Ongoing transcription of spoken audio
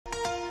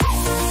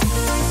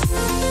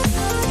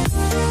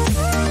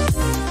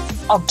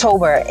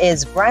October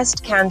is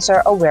Breast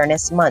Cancer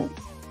Awareness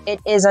Month. It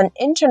is an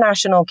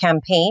international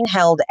campaign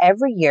held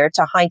every year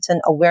to heighten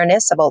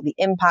awareness about the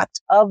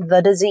impact of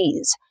the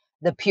disease.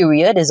 The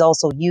period is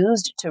also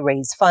used to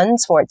raise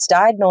funds for its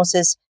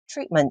diagnosis,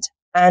 treatment,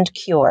 and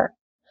cure.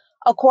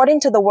 According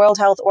to the World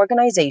Health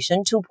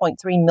Organization,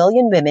 2.3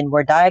 million women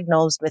were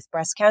diagnosed with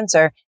breast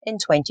cancer in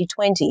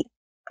 2020,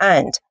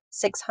 and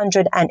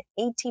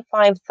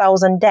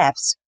 685,000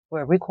 deaths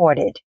were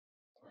recorded.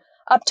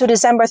 Up to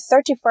December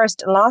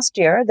 31st last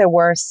year, there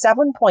were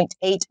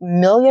 7.8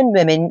 million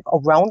women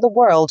around the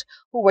world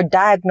who were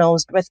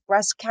diagnosed with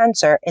breast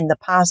cancer in the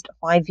past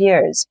 5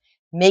 years,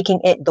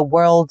 making it the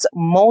world's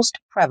most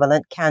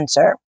prevalent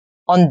cancer.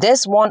 On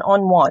this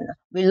one-on-one,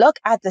 we look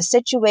at the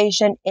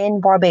situation in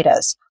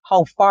Barbados,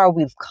 how far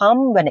we've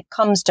come when it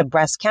comes to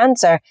breast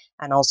cancer,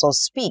 and also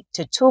speak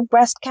to 2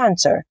 breast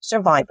cancer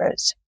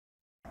survivors.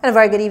 And a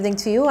very good evening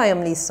to you. I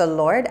am Lisa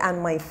Lord,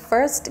 and my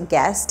first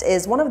guest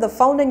is one of the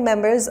founding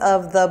members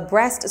of the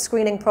breast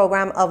screening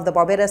program of the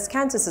Barbados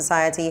Cancer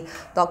Society,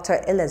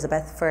 Dr.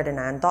 Elizabeth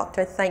Ferdinand.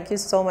 Doctor, thank you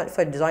so much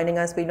for joining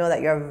us. We know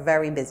that you're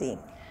very busy.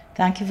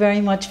 Thank you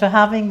very much for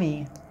having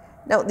me.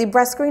 Now, the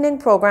breast screening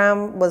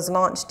program was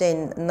launched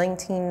in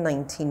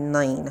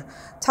 1999.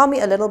 Tell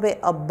me a little bit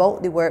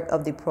about the work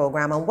of the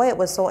program and why it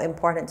was so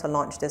important to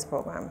launch this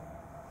program.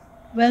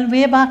 Well,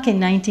 way back in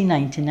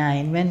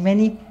 1999, when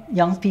many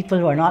young people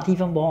were not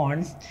even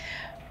born,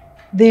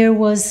 there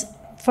was,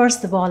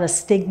 first of all, a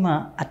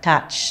stigma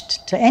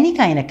attached to any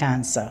kind of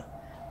cancer,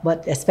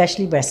 but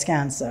especially breast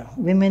cancer.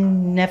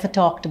 Women never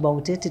talked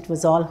about it. It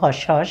was all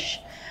hush-hush,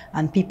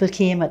 and people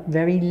came at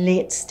very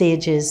late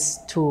stages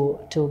to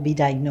be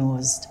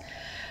diagnosed.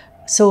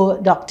 So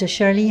Dr.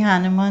 Shirley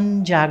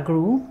Hanneman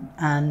Jagru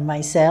and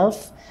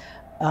myself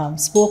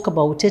spoke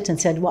about it and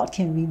said, what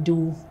can we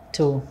do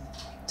to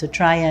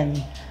try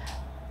and,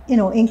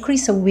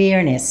 increase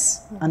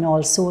awareness, and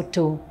also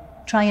to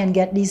try and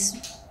get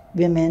these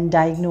women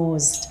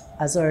diagnosed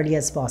as early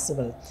as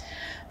possible.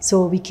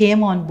 So we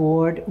came on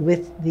board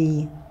with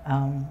the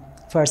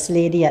First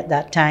Lady at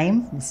that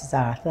time, Mrs.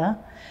 Arthur,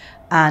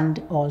 and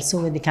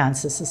also with the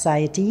Cancer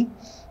Society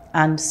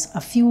and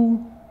a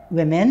few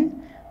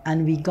women,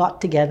 and we got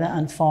together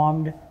and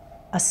formed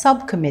a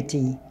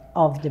subcommittee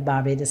of the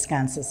Barbados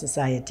Cancer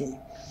Society.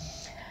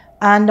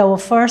 And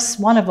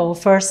one of our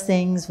first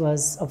things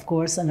was, of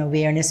course, an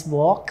awareness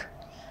walk,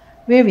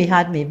 where we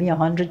had maybe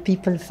 100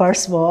 people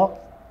first walk.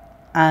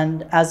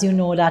 And as you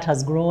know, that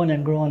has grown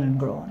and grown and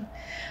grown.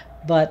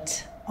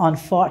 But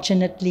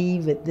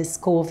unfortunately, with this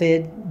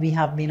COVID, we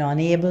have been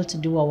unable to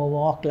do our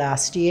walk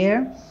last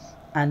year,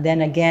 and then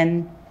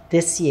again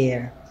this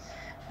year.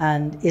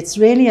 And it's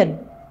really a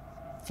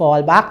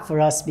fallback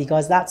for us,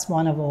 because that's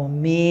one of our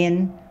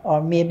main,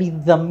 or maybe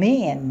the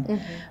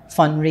main,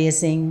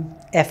 fundraising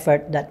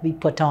effort that we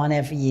put on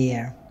every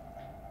year.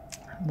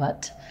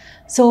 But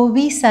so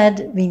we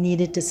said we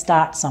needed to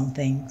start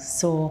something.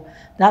 So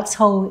that's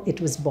how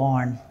it was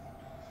born.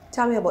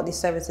 Tell me about the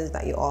services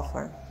that you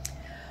offer.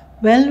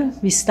 Well,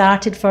 we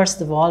started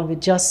first of all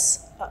with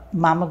just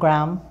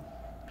mammogram.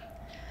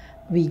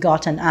 We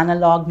got an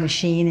analog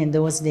machine in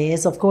those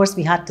days. Of course,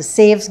 we had to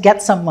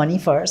get some money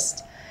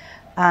first.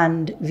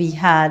 And we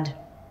had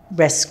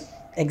breast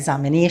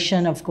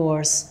examination, of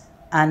course,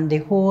 and the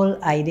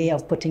whole idea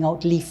of putting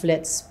out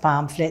leaflets,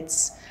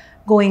 pamphlets,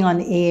 going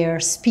on air,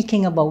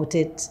 speaking about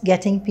it,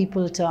 getting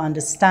people to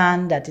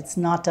understand that it's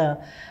not a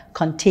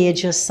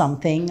contagious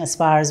something as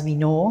far as we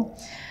know,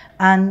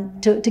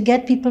 and to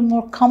get people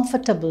more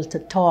comfortable to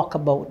talk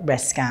about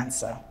breast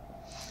cancer.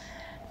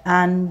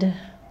 And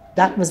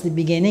that was the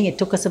beginning. It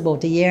took us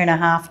about 1.5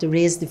 years to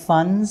raise the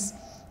funds.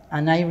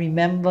 And I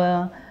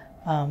remember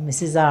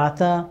Mrs.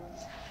 Arthur,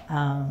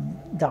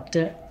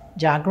 Dr.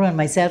 Jagru and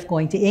myself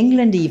going to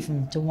England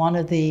even, to one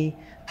of the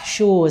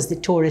shows, the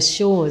tourist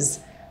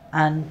shows,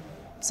 and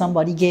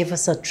somebody gave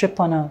us a trip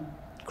on a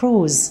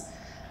cruise,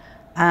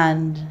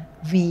 and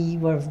we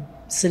were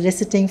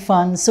soliciting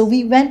funds. So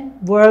we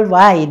went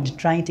worldwide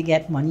trying to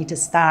get money to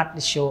start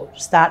the show,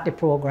 start the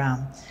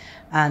program.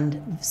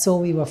 And so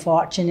we were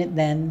fortunate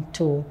then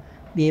to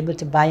be able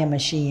to buy a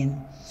machine,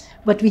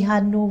 but we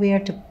had nowhere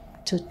to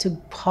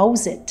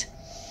house it.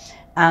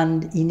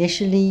 And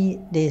initially,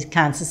 the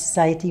Cancer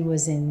Society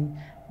was in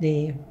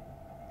the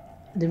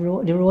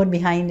road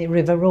behind the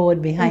River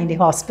Road behind the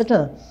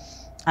hospital.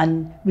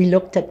 And we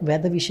looked at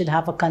whether we should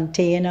have a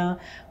container,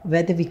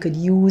 whether we could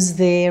use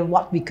there,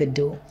 what we could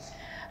do.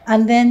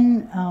 And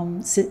then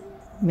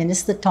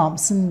Minister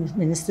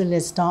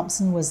Liz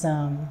Thompson was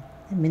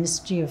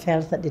Ministry of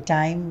Health at the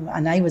time,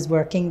 and I was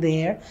working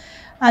there.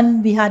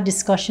 And we had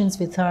discussions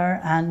with her,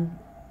 and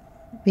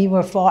we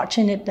were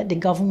fortunate that the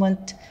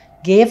government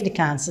gave the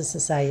Cancer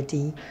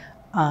Society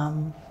a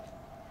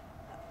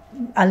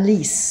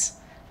lease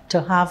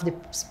to have the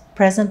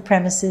present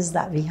premises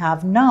that we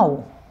have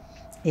now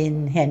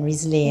in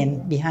Henry's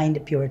Lane behind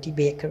the Purity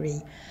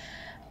Bakery.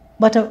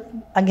 But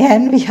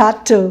again, we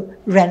had to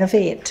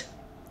renovate.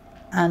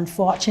 And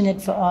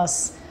fortunate for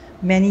us,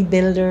 many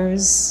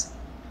builders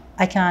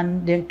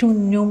they're too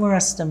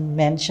numerous to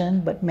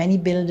mention, but many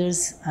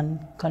builders and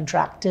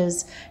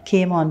contractors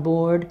came on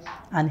board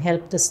and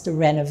helped us to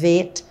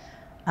renovate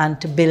and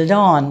to build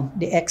on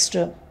the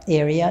extra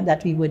area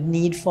that we would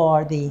need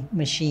for the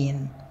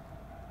machine.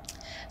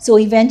 So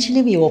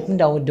eventually we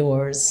opened our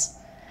doors,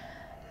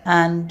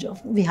 and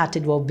we had to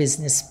do a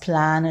business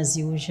plan as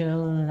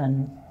usual,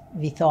 and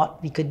we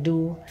thought we could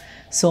do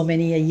so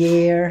many a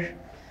year.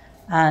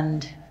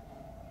 And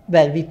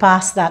well, we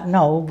passed that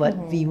now, but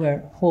we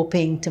were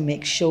hoping to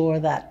make sure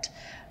that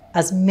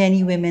as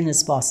many women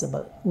as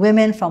possible,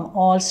 women from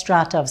all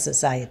strata of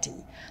society.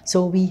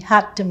 So we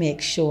had to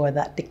make sure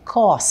that the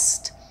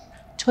cost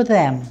to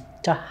them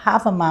to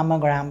have a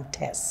mammogram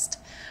test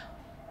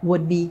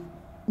would be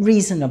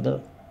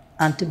reasonable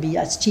and to be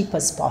as cheap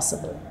as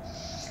possible.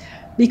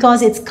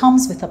 Because it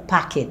comes with a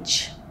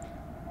package.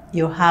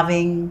 You're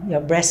having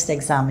your breast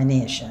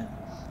examination,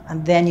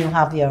 and then you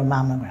have your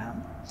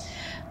mammogram.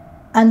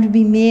 And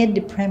we made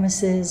the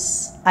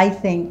premises, I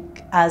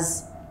think,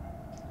 as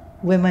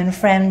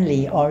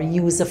women-friendly or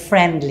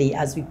user-friendly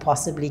as we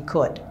possibly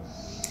could.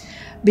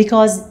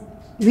 Because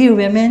we're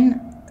women,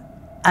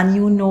 and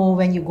you know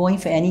when you're going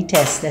for any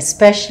test,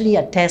 especially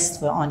a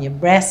test on your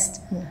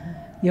breast,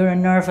 you're a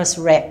nervous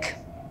wreck.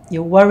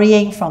 You're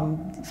worrying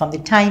from the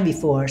time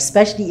before,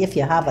 especially if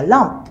you have a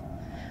lump.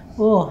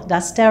 Oh,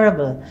 that's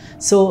terrible.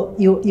 So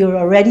you're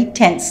already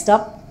tensed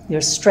up,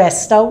 you're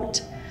stressed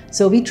out.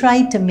 So we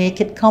tried to make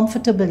it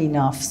comfortable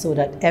enough so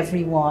that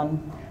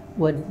everyone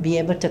would be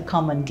able to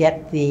come and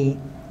get the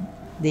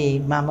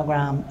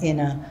mammogram in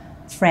a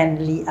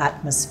friendly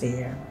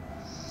atmosphere.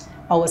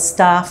 Our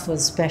staff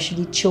was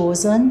specially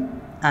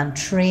chosen and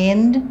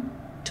trained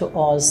to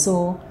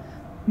also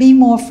be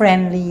more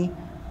friendly,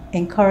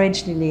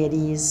 encourage the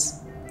ladies,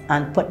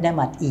 and put them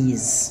at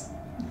ease.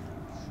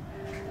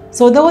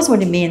 So those were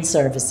the main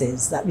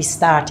services that we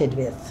started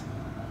with.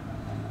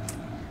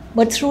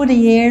 But through the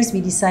years,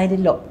 we decided,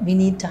 look, we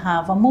need to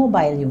have a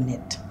mobile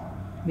unit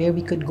where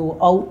we could go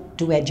out,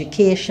 do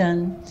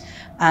education,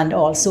 and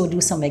also do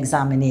some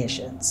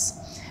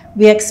examinations.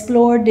 We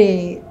explored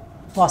the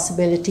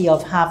possibility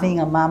of having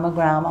a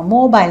mammogram, a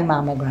mobile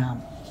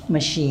mammogram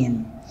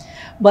machine.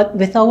 But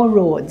with our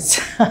roads,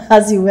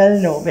 as you well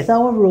know, with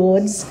our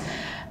roads,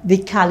 the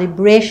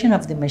calibration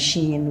of the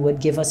machine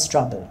would give us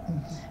trouble.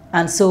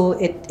 And so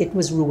it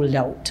was ruled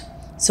out.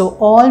 So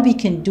all we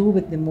can do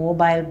with the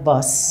mobile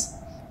bus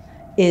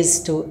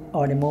is to,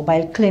 or the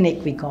mobile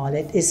clinic we call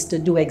it, is to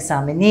do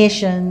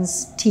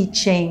examinations,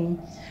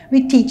 teaching.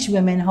 We teach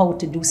women how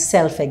to do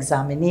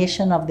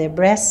self-examination of their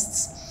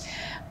breasts,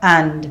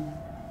 and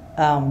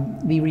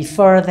we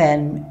refer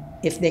them,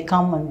 if they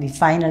come and we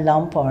find a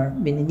lump or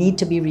when they need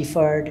to be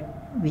referred,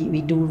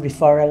 we do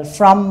referral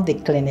from the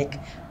clinic,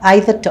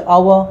 either to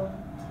our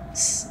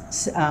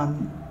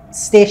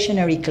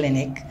stationary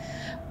clinic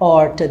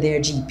or to their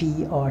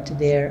GP or to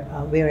their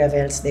wherever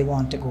else they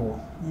want to go,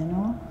 you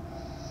know.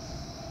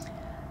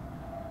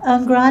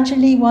 And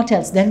gradually, what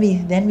else? Then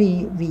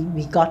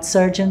we got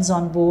surgeons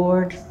on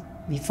board.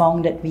 We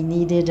found that we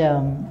needed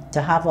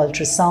to have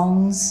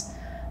ultrasounds,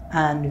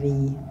 and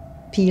we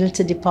appealed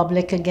to the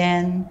public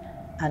again,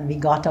 and we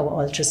got our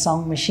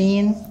ultrasound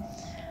machine,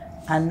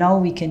 and now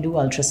we can do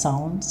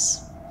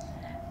ultrasounds.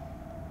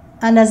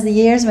 And as the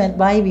years went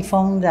by, we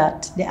found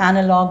that the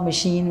analog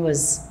machine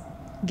was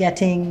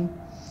getting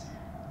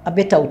a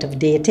bit out of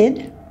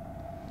dated,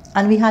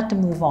 and we had to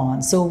move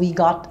on. So we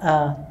got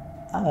a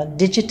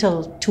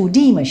digital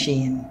 2D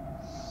machine,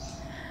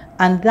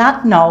 and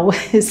that now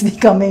is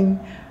becoming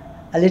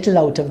a little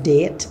out of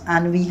date,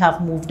 and we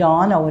have moved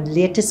on. Our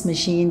latest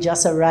machine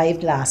just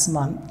arrived last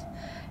month,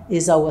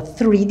 is our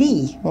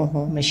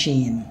 3D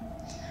machine,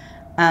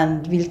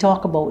 and we'll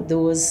talk about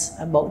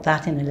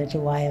that in a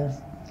little while.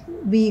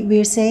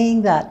 We're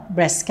saying that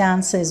breast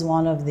cancer is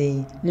one of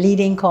the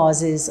leading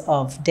causes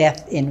of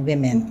death in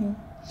women,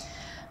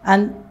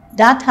 and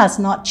that has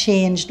not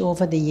changed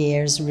over the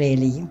years,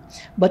 really.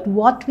 But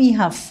what we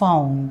have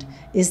found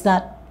is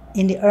that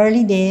in the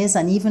early days,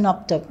 and even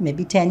up to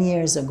maybe 10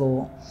 years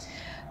ago,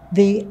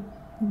 the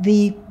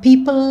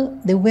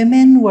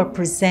women were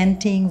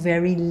presenting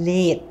very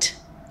late.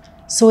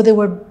 So there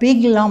were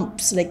big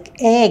lumps, like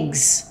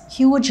eggs,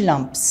 huge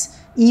lumps,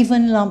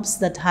 even lumps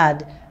that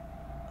had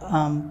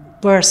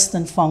burst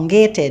and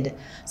fungated.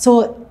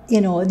 So,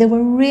 you know, they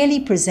were really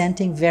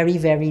presenting very,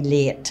 very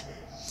late.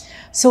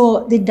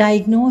 So the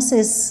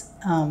diagnosis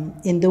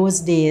in those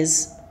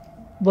days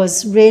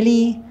was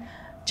really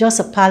just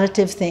a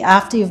palliative thing.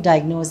 After you've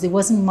diagnosed, there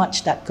wasn't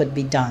much that could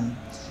be done.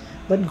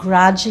 But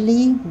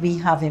gradually, we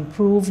have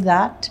improved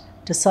that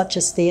to such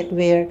a state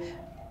where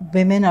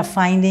women are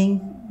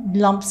finding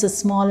lumps as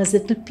small as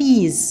little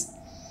peas.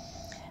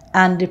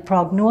 And the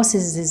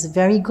prognosis is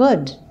very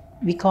good.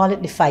 We call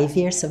it the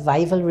 5-year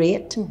survival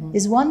rate.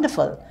 Is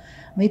wonderful.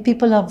 I mean,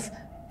 people have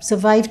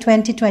survived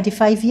 20,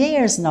 25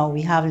 years now.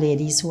 We have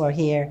ladies who are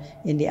here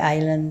in the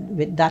island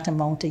with that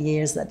amount of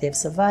years that they've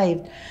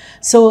survived.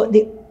 So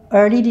the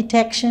early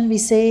detection, we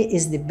say,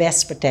 is the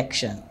best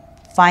protection.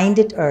 Find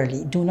it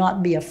early. Do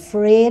not be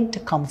afraid to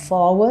come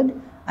forward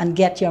and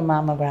get your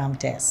mammogram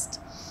test.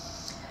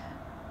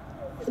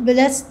 But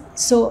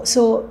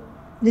so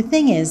the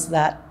thing is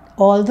that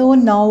although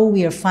now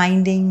we are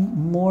finding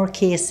more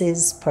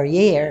cases per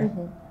year,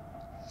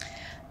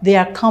 they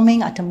are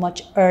coming at a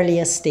much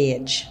earlier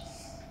stage.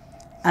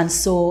 And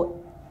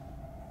so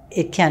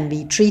it can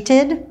be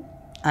treated,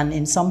 and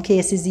in some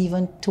cases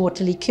even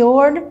totally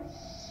cured,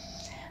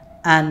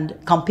 and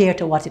compared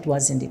to what it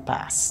was in the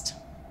past.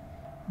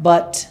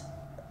 But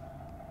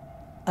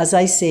as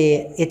I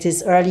say, it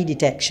is early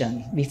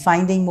detection. We're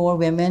finding more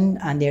women,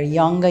 and they're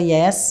younger,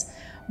 yes,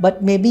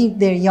 but maybe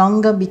they're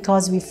younger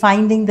because we're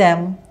finding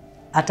them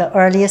at an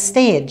earlier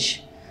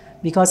stage.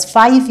 Because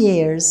 5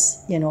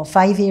 years,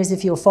 5 years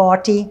if you're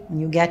 40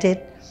 and you get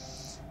it,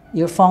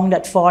 you're found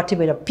at 40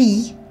 with a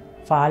P,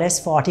 far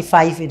less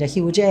 45 with a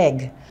huge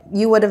egg.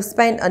 You would have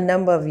spent a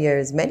number of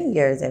years, many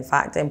years in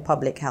fact, in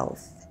public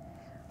health.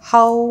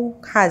 How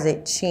has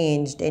it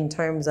changed in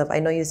terms of, I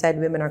know you said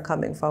women are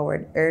coming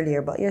forward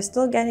earlier, but you're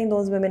still getting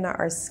those women that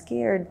are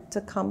scared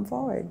to come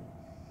forward?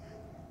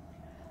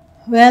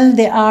 Well,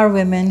 there are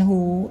women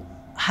who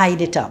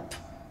hide it up.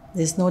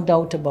 There's no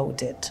doubt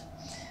about it.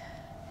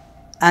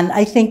 And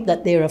I think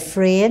that they're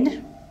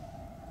afraid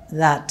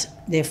that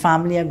their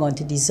family are going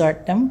to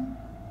desert them.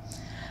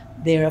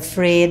 They're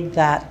afraid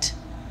that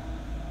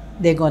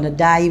they're going to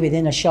die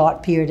within a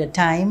short period of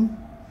time.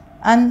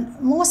 And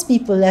most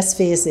people, let's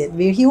face it,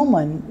 we're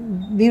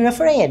human. We're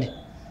afraid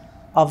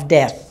of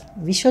death.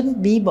 We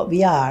shouldn't be, but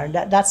we are.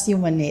 That's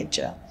human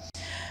nature.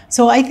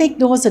 So I think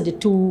those are the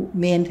two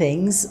main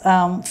things.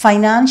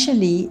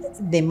 Financially,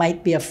 they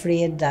might be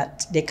afraid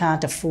that they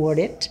can't afford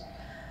it.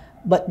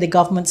 But the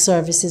government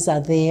services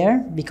are there,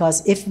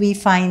 because if we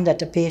find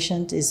that a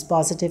patient is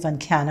positive and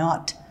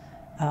cannot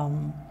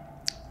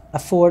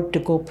afford to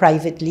go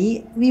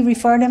privately, we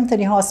refer them to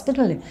the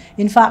hospital.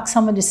 In fact,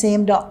 some of the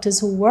same doctors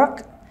who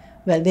work,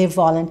 well, they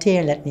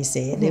volunteer, let me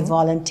say, they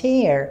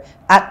volunteer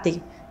at the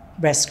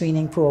breast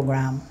screening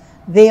program.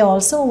 They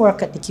also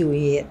work at the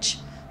QEH.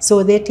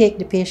 So they take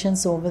the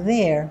patients over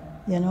there,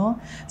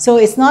 So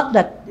it's not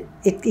that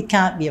it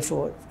can't be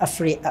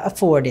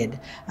afforded.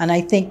 And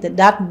I think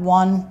that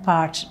one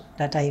part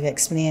that I've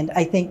explained,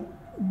 I think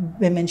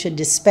women should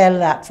dispel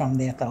that from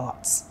their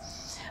thoughts.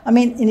 I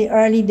mean, in the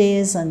early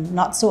days and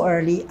not so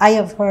early, I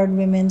have heard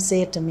women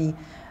say to me,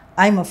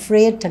 I'm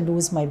afraid to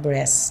lose my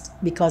breast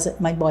because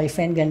my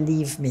boyfriend can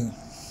leave me.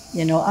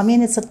 I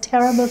mean, it's a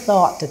terrible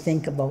thought to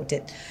think about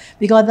it,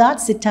 because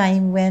that's the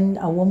time when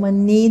a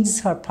woman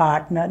needs her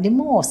partner the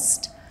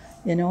most,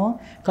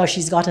 because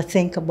she's got to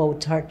think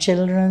about her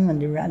children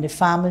and the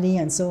family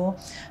and so.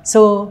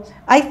 So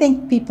I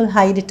think people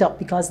hide it up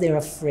because they're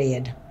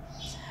afraid.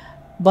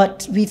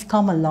 But we've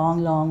come a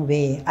long, long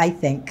way, I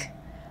think.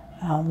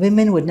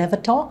 Women would never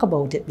talk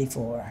about it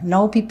before.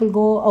 Now people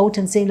go out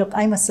and say, look,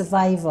 I'm a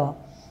survivor.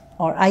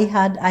 Or I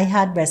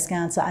had breast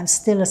cancer, I'm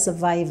still a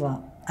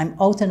survivor. I'm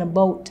out and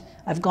about,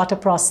 I've got a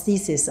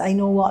prosthesis, I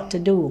know what to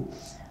do.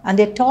 And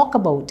they talk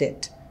about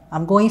it.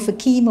 I'm going for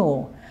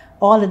chemo,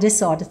 all of this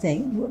sort of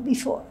thing.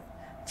 Before,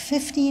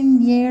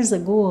 15 years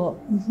ago,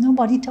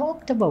 nobody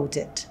talked about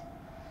it.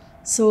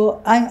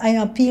 So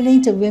I'm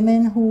appealing to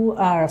women who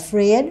are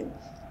afraid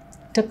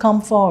to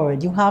come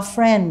forward. You have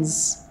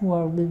friends who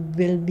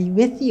will be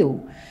with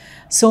you.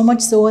 So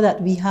much so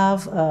that we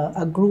have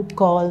a group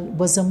called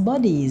Bosom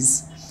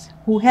Buddies,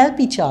 who help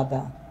each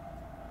other.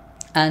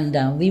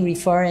 And we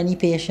refer any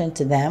patient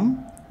to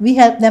them. We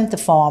help them to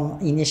form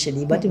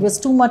initially, but it was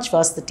too much for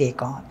us to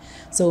take on.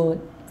 So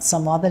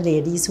some other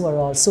ladies who are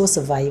also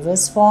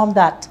survivors form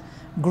that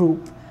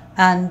group,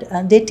 and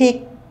they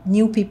take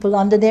new people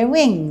under their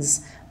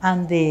wings,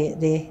 and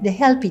they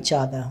help each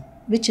other,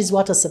 which is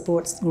what a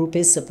support group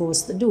is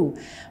supposed to do.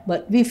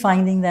 But we're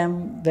finding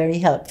them very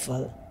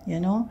helpful,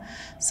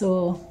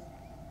 So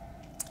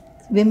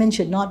women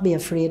should not be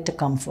afraid to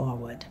come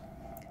forward.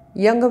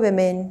 Younger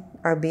women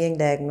are being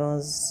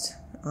diagnosed,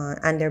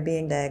 and they're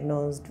being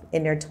diagnosed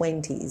in their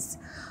 20s.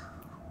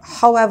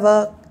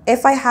 However,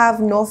 if I have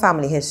no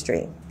family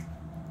history,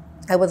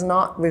 I was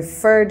not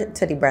referred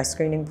to the breast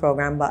screening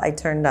program, but I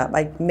turned up,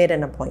 I made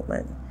an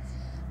appointment.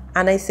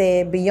 And I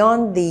say,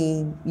 beyond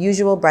the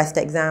usual breast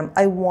exam,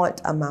 I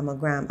want a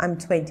mammogram. I'm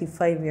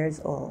 25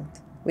 years old.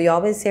 We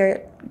always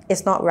hear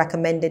it's not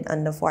recommended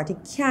under 40.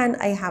 Can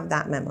I have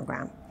that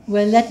mammogram?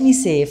 Well, let me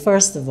say,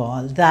 first of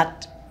all,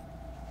 that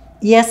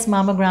yes,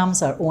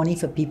 mammograms are only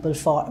for people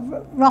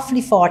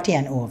roughly 40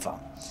 and over.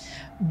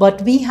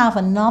 But we have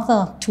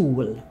another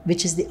tool,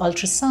 which is the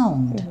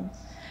ultrasound.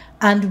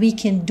 And we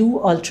can do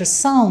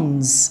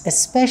ultrasounds,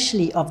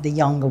 especially of the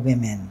younger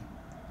women.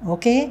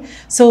 Okay?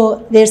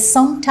 So there's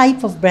some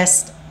type of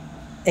breast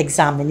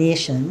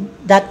examination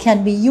that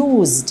can be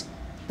used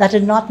that are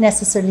not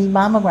necessarily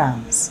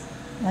mammograms.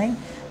 Right?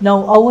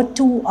 Now,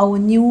 our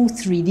new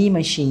 3D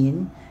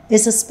machine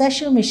is a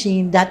special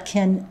machine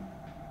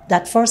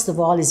that first of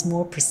all is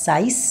more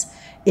precise.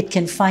 It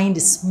can find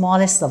the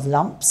smallest of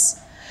lumps.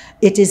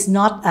 It is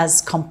not as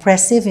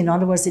compressive. In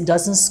other words, it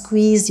doesn't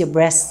squeeze your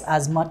breasts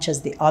as much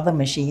as the other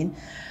machine,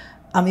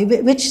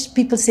 which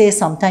people say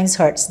sometimes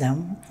hurts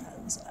them.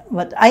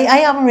 but I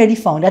haven't really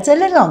found that's a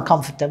little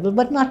uncomfortable,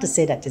 but not to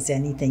say that it's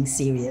anything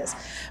serious.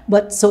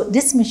 But so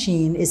this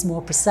machine is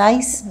more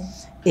precise.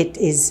 It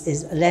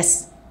is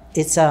less.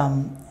 It's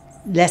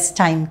less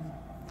time.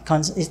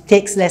 It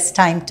takes less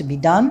time to be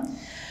done.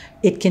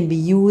 It can be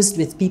used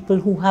with people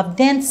who have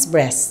dense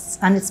breasts,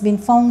 and it's been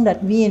found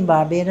that we in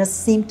Barbados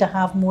seem to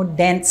have more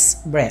dense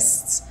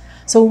breasts.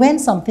 So when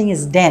something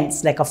is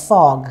dense, like a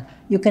fog,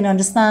 you can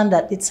understand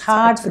that it's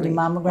hard for the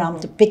mammogram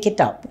to pick it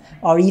up,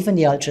 or even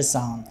the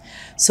ultrasound.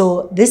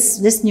 So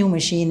this new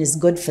machine is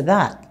good for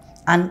that,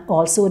 and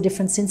also a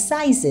difference in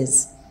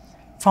sizes.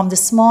 From the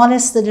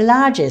smallest to the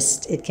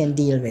largest, it can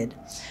deal with.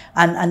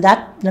 And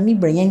that, let me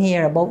bring in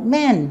here about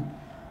men.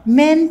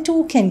 Men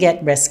too can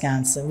get breast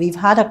cancer. We've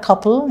had a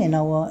couple in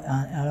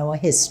our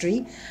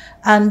history,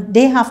 and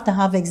they have to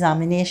have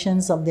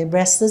examinations of their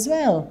breasts as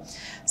well.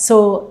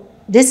 So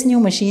this new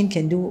machine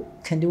can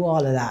do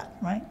all of that,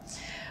 right?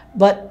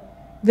 But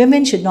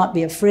women should not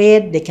be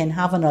afraid. They can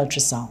have an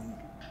ultrasound.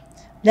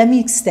 Let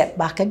me step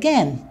back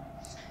again.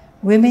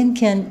 Women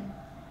can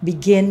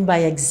begin by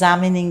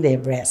examining their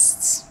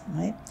breasts,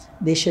 right?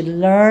 They should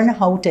learn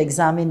how to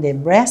examine their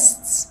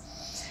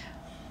breasts,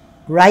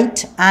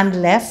 right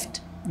and left.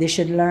 They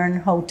should learn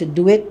how to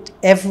do it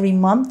every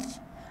month,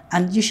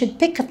 and you should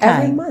pick a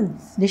time. Every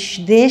month?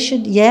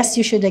 Yes,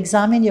 you should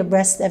examine your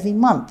breast every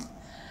month.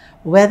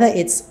 Whether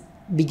it's,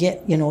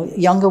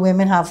 younger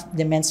women have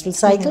their menstrual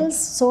cycles,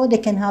 so they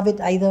can have it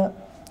either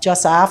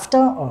just after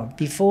or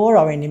before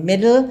or in the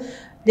middle.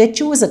 They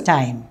choose a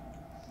time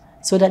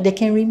so that they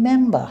can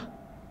remember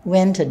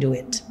when to do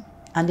it.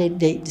 And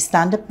they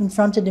stand up in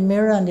front of the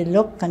mirror and they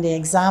look and they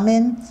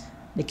examine.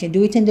 They can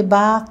do it in the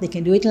bath, they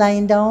can do it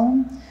lying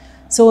down.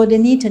 So they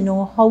need to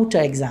know how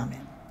to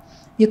examine.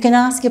 You can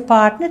ask your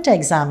partner to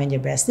examine your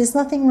breast. There's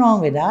nothing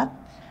wrong with that.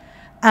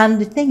 And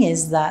the thing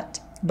is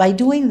that by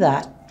doing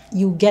that,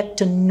 you get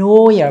to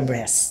know your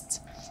breast.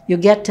 You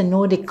get to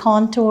know the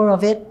contour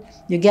of it.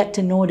 You get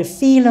to know the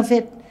feel of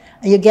it.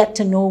 And you get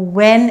to know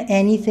when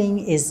anything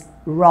is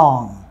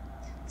wrong.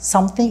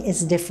 Something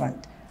is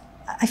different.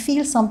 I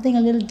feel something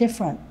a little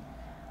different.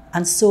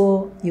 And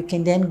so you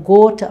can then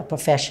go to a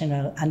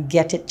professional and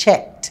get it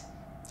checked.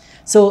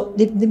 So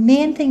the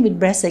main thing with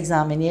breast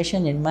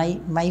examination, in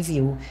my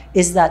view,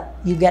 is that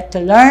you get to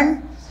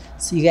learn,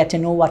 so you get to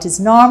know what is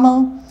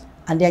normal,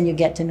 and then you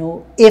get to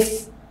know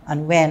if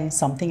and when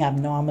something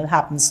abnormal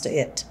happens to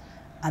it.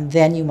 And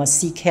then you must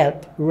seek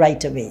help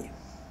right away.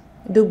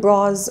 Do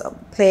bras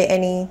play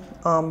any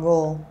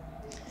role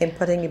in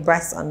putting the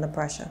breast under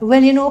pressure?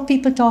 Well,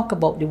 people talk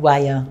about the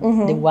wire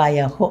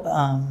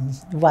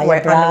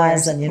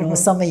bras, and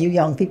some of you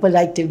young people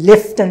like to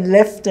lift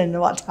and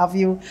what have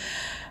you.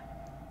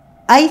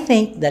 I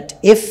think that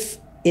if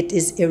it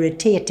is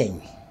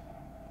irritating,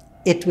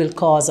 it will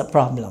cause a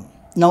problem.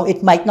 Now,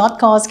 it might not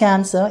cause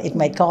cancer, it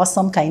might cause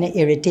some kind of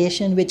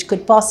irritation, which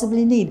could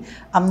possibly lead.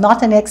 I'm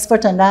not an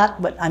expert on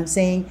that, but I'm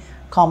saying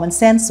common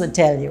sense would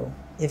tell you.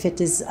 If it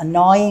is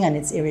annoying and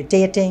it's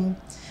irritating,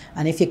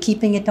 and if you're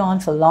keeping it on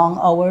for long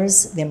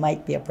hours, there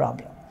might be a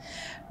problem.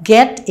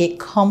 Get a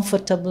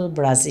comfortable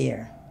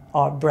brassiere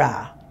or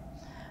bra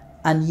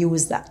and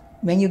use that.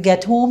 When you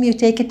get home, you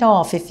take it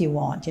off if you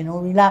want,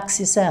 relax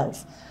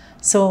yourself.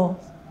 So.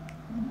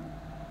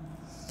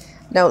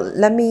 Now,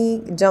 let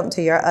me jump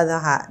to your other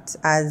hat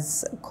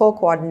as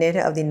co-coordinator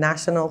of the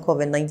National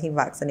COVID-19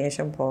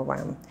 Vaccination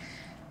Program.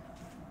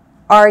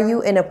 Are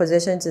you in a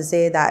position to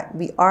say that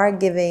we are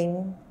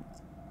giving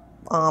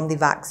the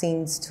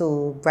vaccines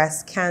to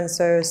breast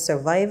cancer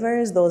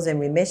survivors, those in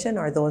remission,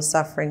 or those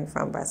suffering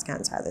from breast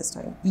cancer at this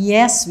time?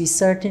 Yes, we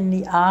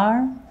certainly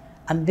are.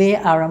 And they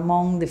are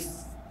among the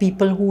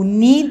people who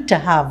need to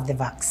have the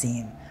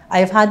vaccine.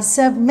 I've had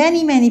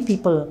many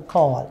people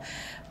call.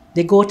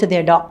 They go to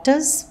their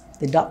doctors.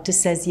 The doctor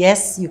says,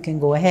 yes, you can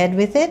go ahead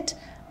with it,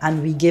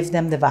 and we give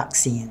them the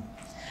vaccine.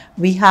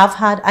 I've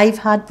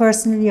had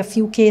personally a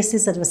few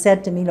cases that were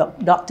said to me, look,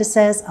 doctor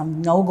says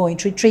I'm now going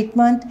through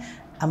treatment.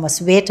 I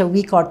must wait a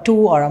week or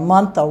two or a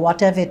month or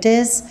whatever it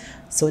is.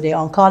 So the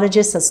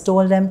oncologist has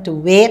told them to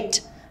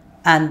wait,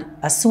 and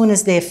as soon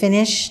as they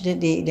finish the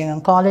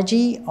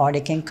oncology, or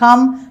they can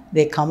come,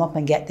 they come up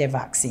and get their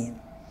vaccine.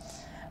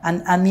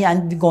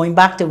 And going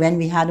back to when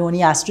we had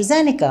only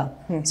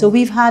AstraZeneca. So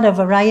we've had a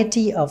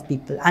variety of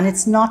people. And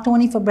it's not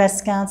only for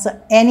breast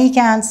cancer, any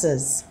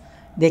cancers,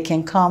 they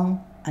can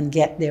come and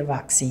get their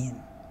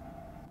vaccine.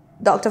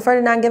 Dr.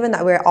 Ferdinand, given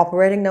that we're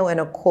operating now in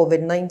a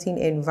COVID-19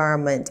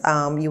 environment,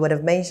 you would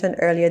have mentioned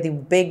earlier the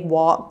big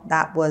walk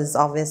that was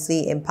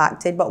obviously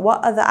impacted, but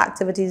what other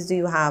activities do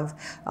you have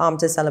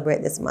to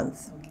celebrate this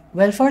month?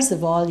 Well, first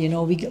of all,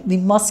 we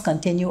must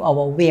continue our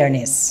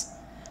awareness,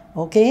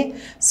 okay?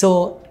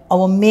 So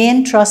our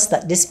main thrust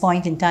at this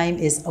point in time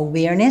is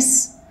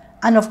awareness.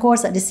 And of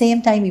course, at the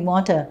same time, we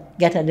want to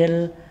get a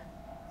little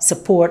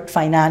support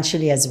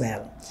financially as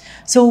well.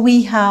 So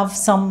we have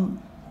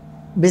some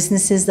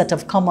businesses that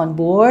have come on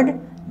board.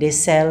 They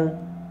sell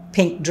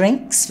pink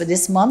drinks for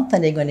this month,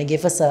 and they're going to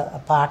give us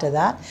a part of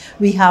that.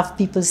 We have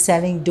people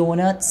selling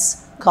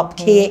donuts,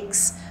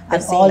 cupcakes,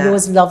 and all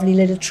those lovely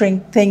little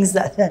things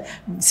that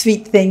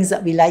sweet things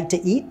that we like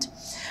to eat.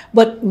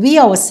 But we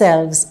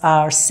ourselves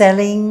are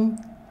selling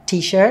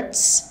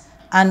T-shirts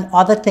and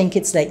other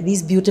trinkets like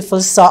these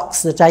beautiful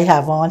socks that I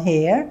have on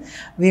here.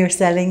 We're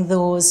selling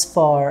those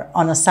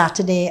on a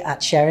Saturday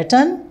at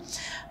Sheraton,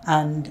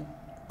 and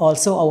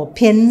also our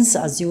pins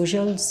as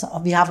usual.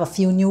 So we have a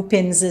few new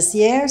pins this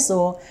year,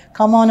 so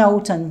come on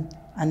out and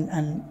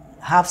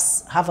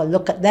have a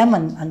look at them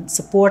and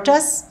support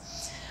us.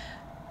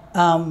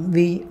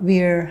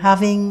 We're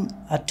having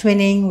a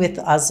twinning with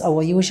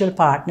our usual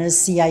partners,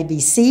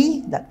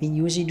 CIBC, that we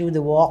usually do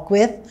the walk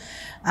with,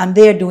 and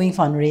they're doing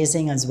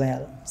fundraising as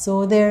well.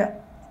 So there are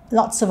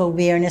lots of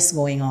awareness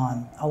going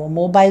on. Our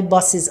mobile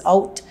bus is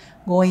out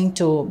going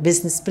to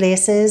business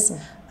places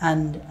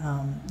and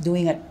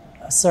doing a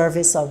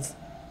service of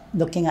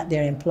looking at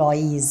their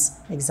employees,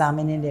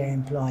 examining their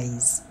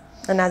employees.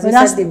 And as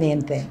that's the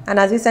main thing. And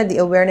as you said, the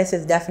awareness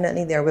is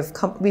definitely there. We've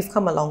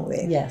come a long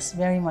way. Yes,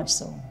 very much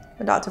so.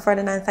 Dr.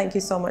 Ferdinand, thank you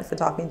so much for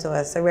talking to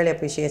us. I really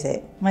appreciate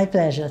it. My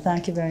pleasure.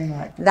 Thank you very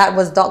much. That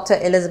was Dr.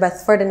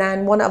 Elizabeth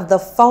Ferdinand, one of the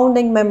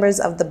founding members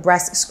of the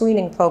breast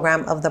screening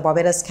program of the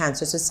Barbados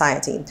Cancer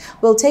Society.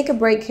 We'll take a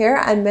break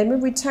here, and when we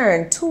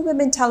return, two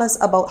women tell us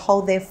about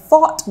how they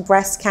fought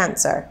breast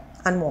cancer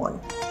and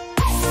won.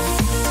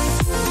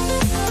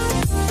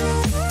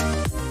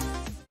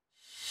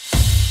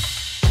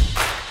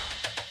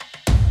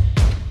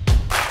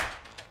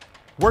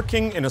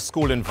 Working in a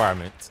school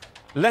environment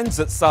lends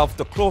itself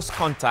to close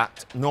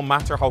contact no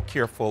matter how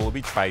careful we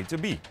try to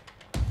be.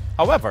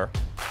 However,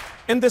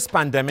 in this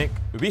pandemic,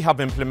 we have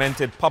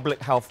implemented public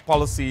health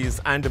policies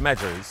and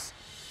measures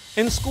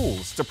in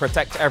schools to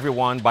protect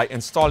everyone by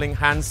installing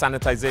hand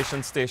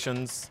sanitization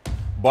stations,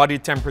 body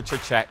temperature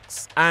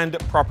checks, and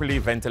properly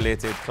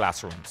ventilated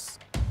classrooms.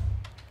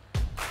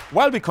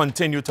 While we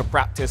continue to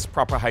practice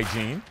proper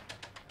hygiene,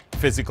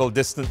 physical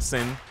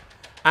distancing,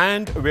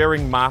 and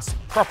wearing masks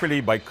properly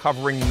by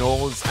covering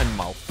nose and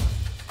mouth,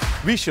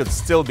 we should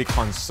still be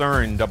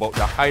concerned about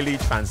the highly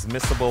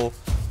transmissible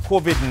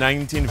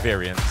COVID-19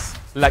 variants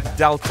like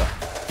Delta,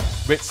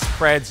 which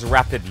spreads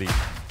rapidly,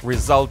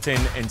 resulting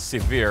in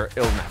severe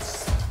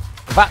illness.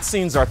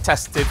 Vaccines are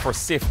tested for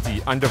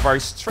safety under very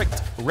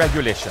strict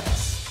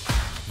regulations.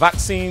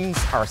 Vaccines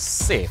are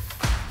safe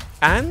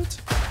and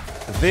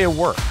they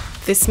work.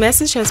 This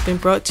message has been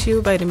brought to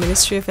you by the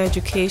Ministry of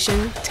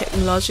Education,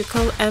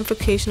 Technological and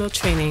Vocational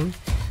Training,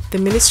 the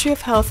Ministry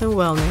of Health and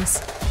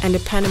Wellness, and the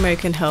Pan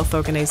American Health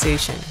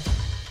Organization.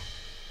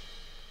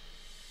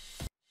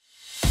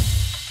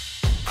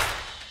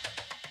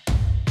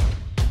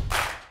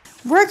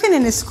 Working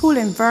in a school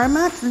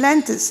environment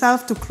lends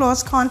itself to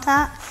close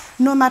contact,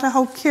 no matter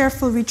how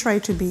careful we try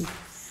to be.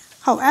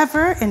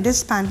 However, in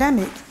this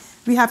pandemic,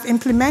 we have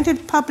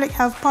implemented public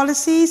health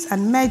policies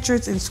and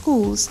measures in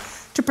schools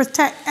to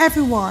protect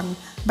everyone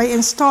by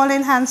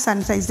installing hand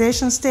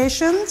sanitization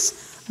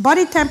stations,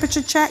 body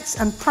temperature checks,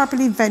 and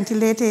properly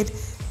ventilated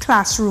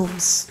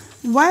classrooms.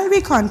 While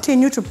we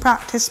continue to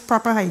practice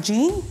proper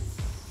hygiene,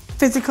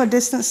 physical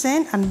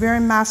distancing, and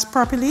wearing masks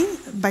properly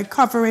by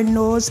covering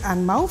nose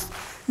and mouth,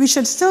 we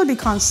should still be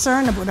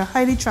concerned about the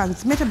highly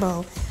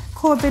transmittable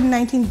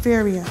COVID-19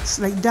 variants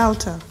like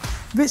Delta,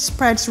 which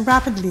spreads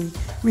rapidly,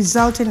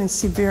 resulting in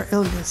severe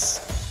illness.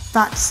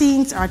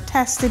 Vaccines are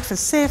tested for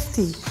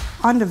safety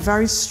under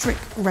very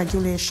strict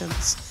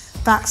regulations.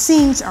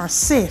 Vaccines are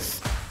safe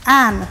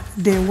and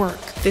they work.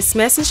 This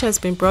message has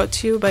been brought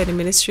to you by the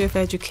Ministry of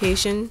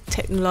Education,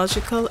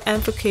 Technological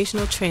and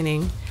Vocational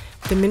Training,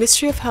 the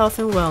Ministry of Health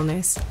and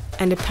Wellness,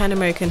 and the Pan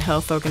American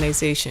Health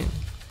Organization.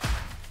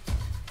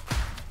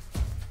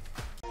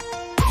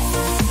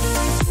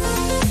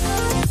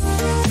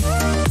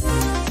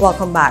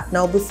 Welcome back.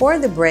 Now, before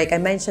the break, I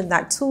mentioned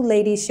that two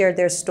ladies shared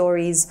their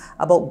stories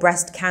about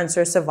breast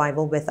cancer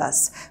survival with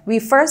us. We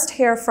first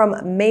hear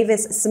from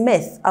Mavis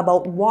Smith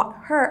about what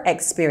her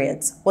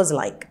experience was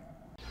like.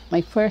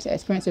 My first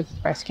experience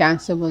with breast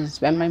cancer was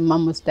when my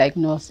mom was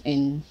diagnosed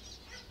in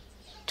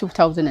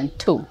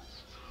 2002.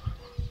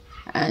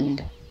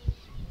 And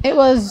it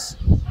was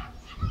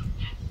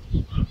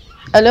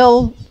a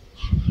little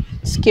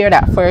scared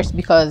at first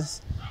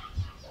because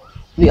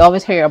we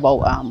always hear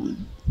about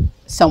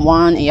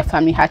someone in your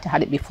family had to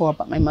have it before,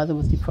 but my mother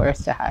was the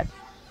first to have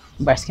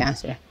breast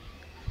cancer.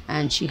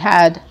 And she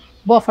had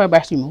both her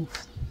breasts removed.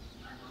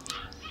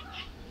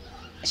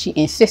 She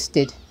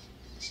insisted,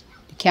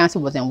 the cancer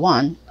wasn't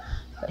one,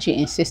 but she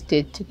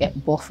insisted to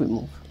get both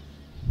removed,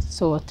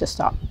 so to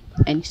stop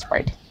any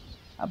spread.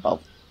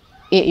 About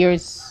 8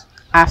 years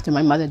after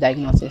my mother's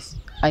diagnosis,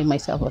 I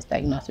myself was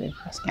diagnosed with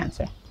breast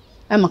cancer.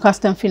 I'm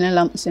accustomed to feeling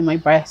lumps in my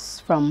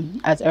breasts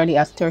from as early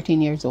as 13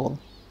 years old.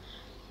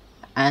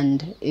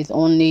 And it's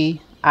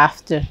only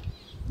after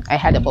I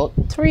had about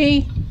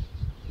three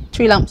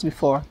lumps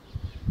before,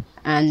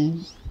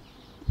 and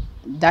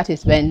that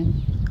is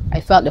when I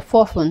felt the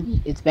fourth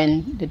one is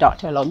when the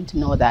doctor allowed me to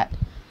know that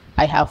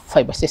I have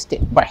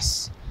fibrocystic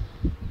breasts.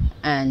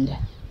 And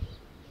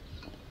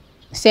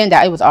saying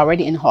that I was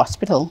already in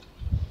hospital,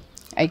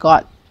 I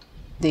got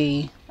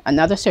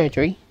another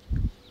surgery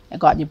I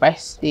got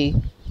the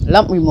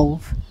lump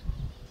removed,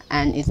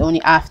 and it's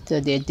only after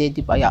they did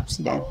the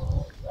biopsy then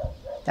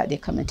that they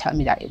come and tell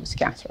me that it was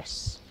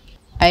cancerous.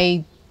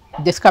 I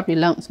discovered the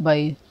lumps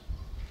by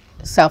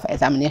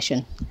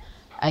self-examination.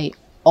 I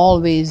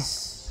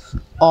always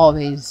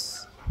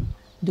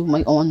do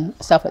my own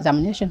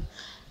self-examination.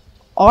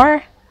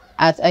 Or,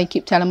 as I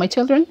keep telling my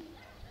children,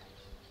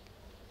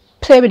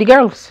 play with the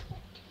girls.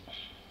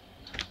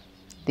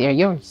 They're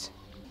yours.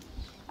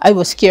 I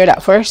was scared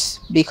at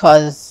first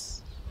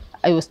because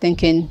I was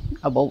thinking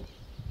about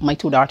my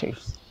two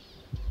daughters.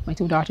 My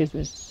two daughters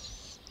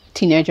was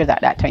teenagers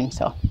at that time,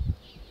 so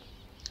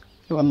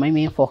they were my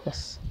main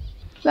focus.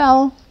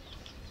 Well,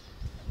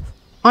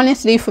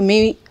 honestly, for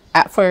me,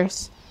 at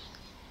first,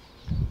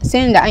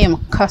 saying that I am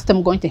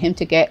accustomed going to him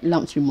to get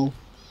lumps removed,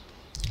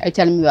 I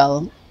tell him,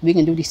 well, we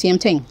can do the same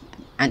thing.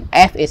 And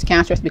if it's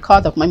cancerous,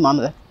 because of my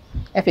mother,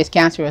 if it's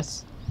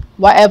cancerous,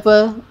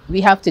 whatever we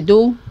have to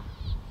do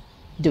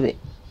it.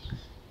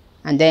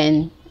 And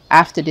then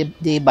after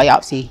the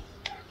biopsy,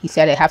 he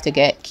said I have to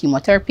get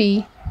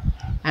chemotherapy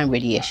and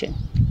radiation.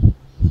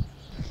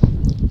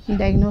 The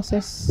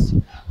diagnosis,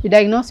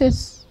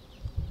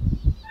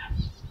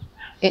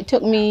 it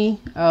took me,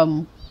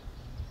 well,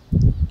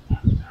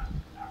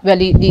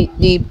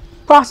 the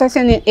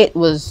processing it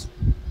was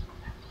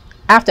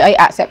after I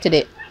accepted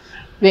it,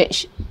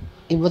 which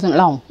it wasn't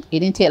long.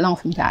 It didn't take long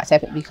for me to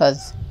accept it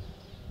because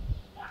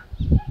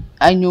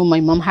I knew my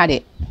mom had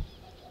it.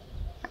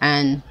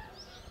 And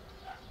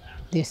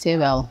they say,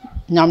 well,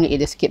 normally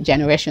it skips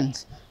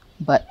generations,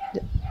 but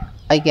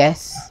I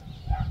guess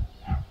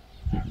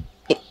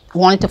it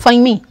wanted to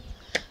find me.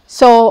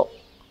 So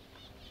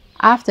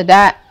after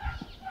that,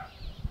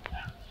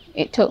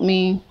 it took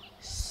me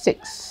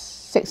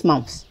six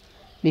months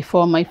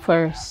before my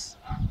first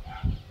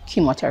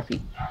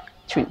chemotherapy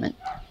treatment,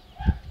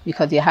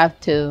 because you had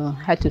to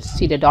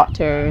see the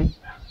doctor,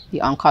 the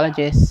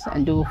oncologist,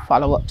 and do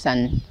follow-ups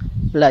and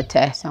blood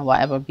tests and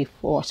whatever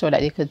before, so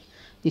that they could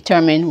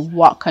determine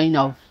what kind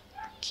of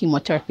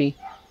chemotherapy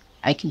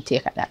I can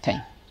take at that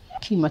time.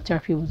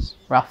 Chemotherapy was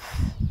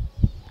rough.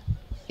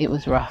 It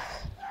was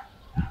rough.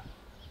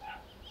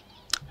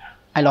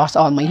 I lost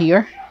all my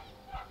hair.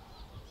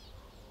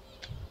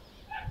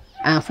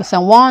 And for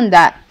someone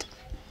that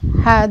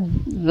had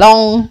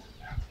long,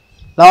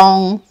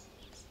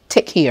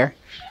 thick hair,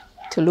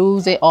 to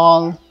lose it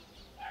all,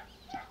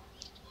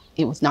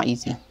 it was not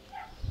easy.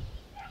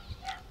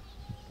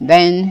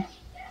 Then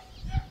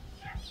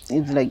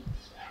it was like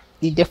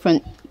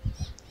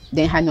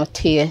they had no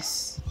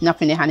taste,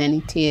 nothing, they had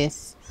any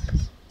taste.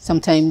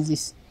 Sometimes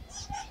these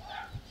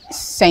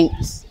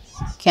saints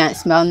can't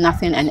smell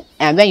nothing,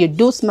 and when you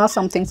do smell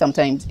something,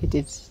 sometimes it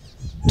is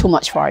too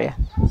much for you.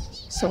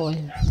 So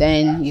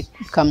then you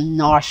become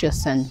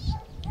nauseous and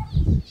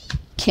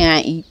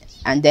can't eat,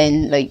 and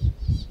then like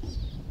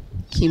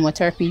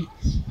chemotherapy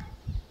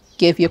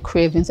give you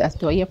cravings as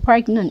though you're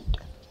pregnant.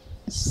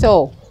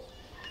 So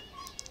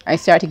I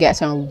started to get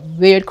some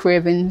weird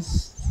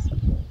cravings.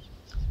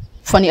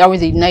 Funny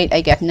hours at night,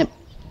 I get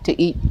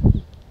to eat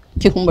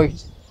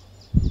cucumbers.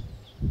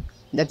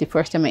 That's the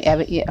first time I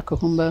ever ate a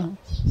cucumber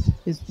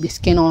with the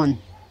skin on,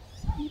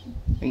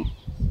 right?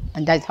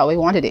 And that's how I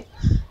wanted it.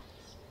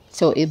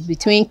 So it's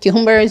between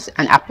cucumbers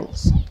and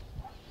apples.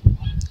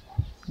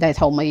 That's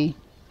how my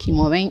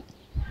chemo went.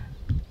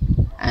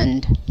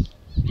 And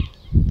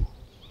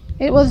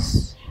it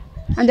was,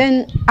 and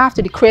then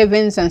after the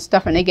cravings and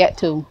stuff, and I get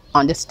to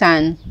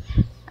understand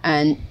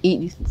and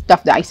eat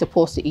stuff that I'm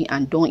supposed to eat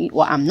and don't eat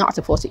what I'm not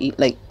supposed to eat.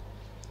 Like,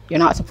 you're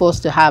not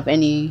supposed to have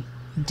any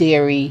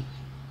dairy,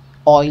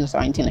 oils,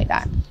 or anything like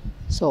that.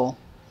 So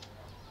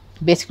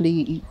basically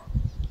eat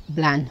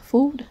bland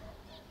food,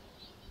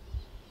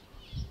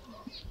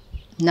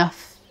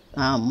 enough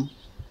ground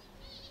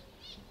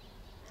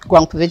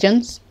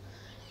provisions,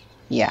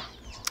 yeah,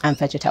 and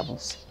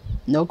vegetables.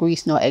 No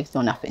grease, no eggs,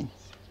 no nothing.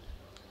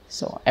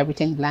 So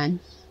everything bland,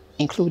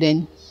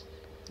 including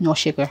no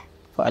sugar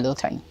for a little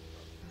time.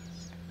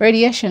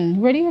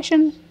 Radiation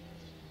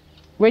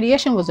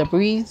was a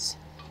breeze.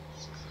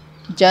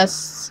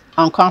 Just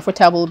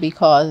uncomfortable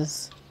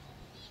because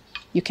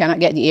you cannot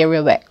get the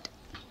area wet.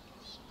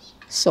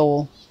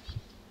 So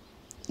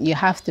you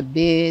have to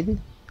bathe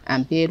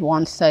and bathe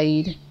one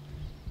side,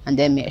 and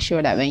then make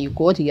sure that when you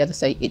go to the other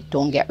side, it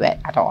don't get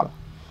wet at all.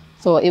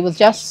 So it was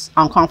just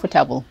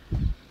uncomfortable.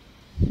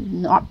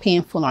 Not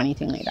painful or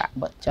anything like that,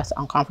 but just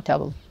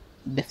uncomfortable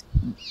with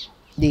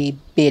the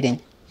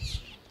bathing.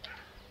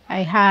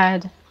 I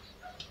had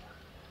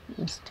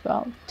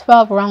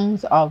 12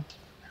 rounds of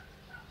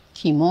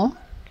chemo,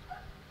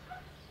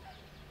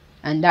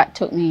 and that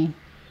took me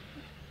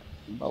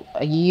about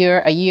a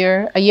year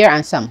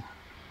and some,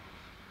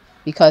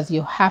 because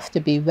you have to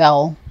be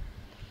well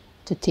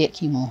to take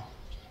chemo.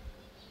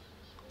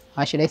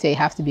 Or should I say, you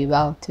have to be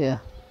well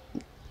to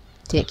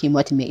take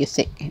chemo to make you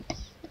sick.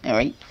 All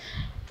right.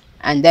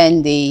 And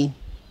then the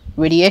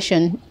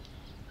radiation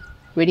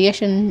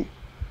was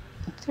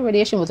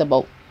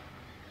about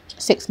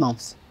 6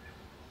 months.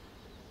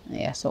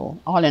 Yeah, so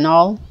all in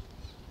all,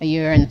 a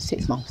year and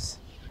 6 months.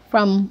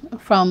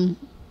 From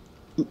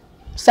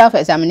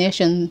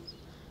self-examination,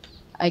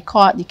 I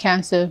caught the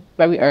cancer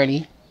very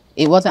early.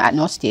 It wasn't at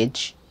no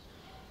stage.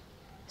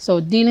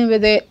 So dealing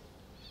with it,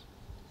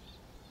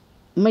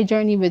 my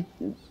journey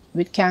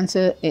with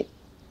cancer,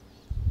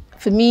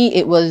 for me,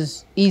 it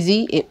was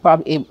easy. It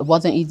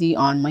wasn't easy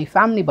on my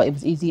family, but it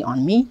was easy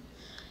on me.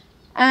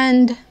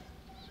 And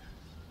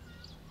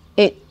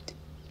it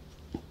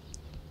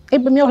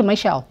put me out of my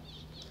shell.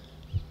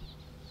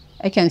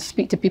 I can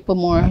speak to people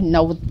more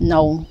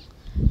now,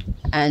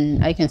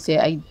 and I can say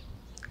I'm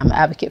an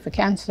advocate for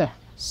cancer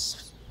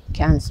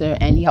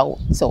anyhow.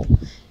 So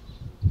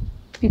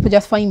people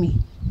just find me.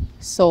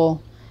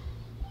 So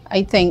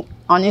I think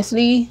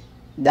honestly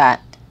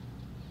that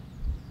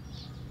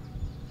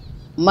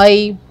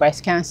my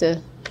breast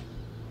cancer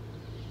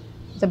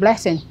is a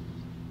blessing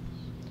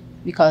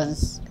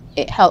because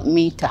it helped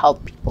me to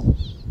help people.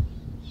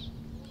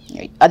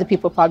 Right? Other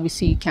people probably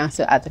see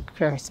cancer as a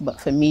curse, but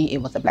for me it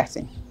was a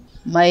blessing.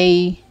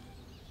 My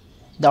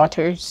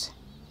daughters,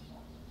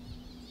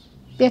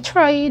 they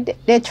tried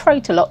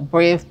to look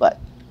brave, but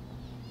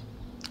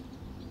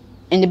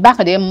in the back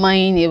of their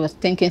mind, they was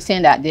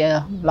saying that they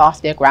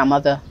lost their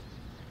grandmother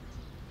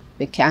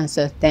with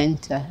cancer, then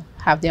to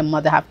have their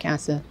mother have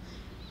cancer.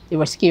 They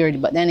were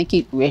scared, but then I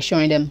keep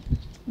reassuring them,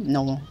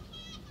 no,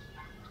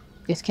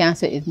 this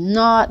cancer is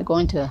not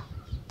going to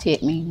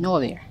take me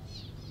nowhere.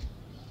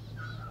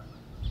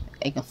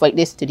 I can fight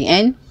this to the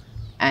end,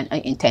 and I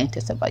intend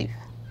to survive.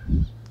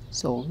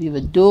 So we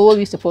will do what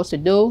we're supposed to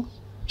do,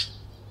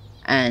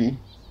 and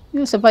we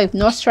will survive.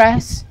 No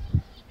stress,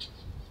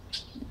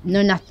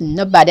 no nothing,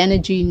 no bad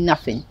energy,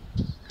 nothing.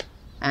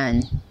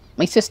 And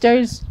my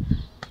sisters,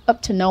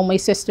 up to now,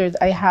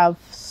 I have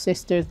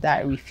sisters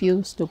that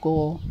refuse to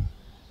go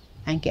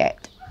and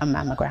get a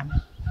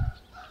mammogram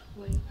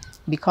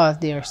because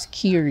they're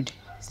scared,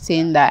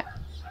 saying that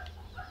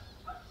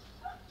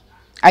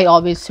I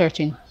always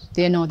searching.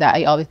 They know that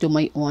I always do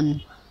my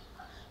own.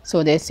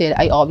 So they said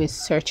I always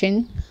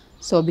searching.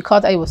 So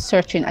because I was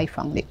searching, I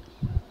found it.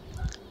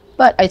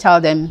 But I tell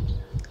them,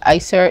 I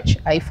search,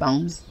 I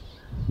found,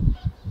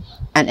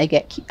 and I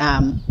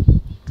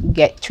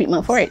get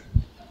treatment for it.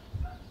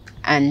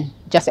 And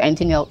just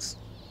anything else,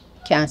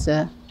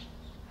 cancer,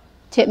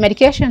 take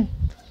medication,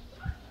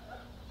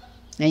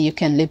 and you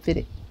can live with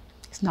it.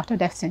 It's not a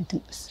death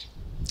sentence.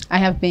 I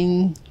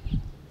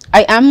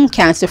am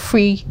cancer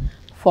free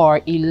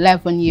for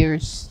 11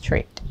 years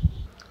straight.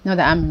 Now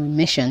that I'm in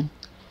remission,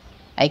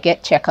 I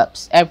get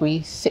checkups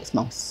every 6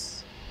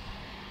 months,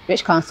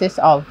 which consists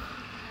of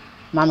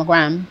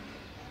mammogram,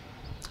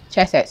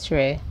 chest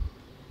x-ray,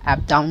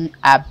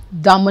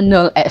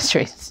 abdominal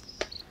x-rays.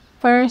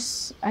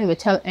 First, I would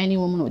tell any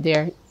woman out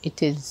there,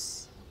 it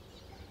is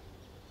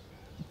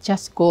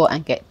just go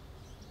and get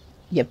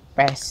your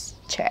breast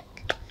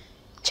checked.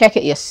 Check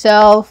it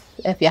yourself.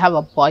 If you have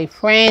a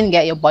boyfriend,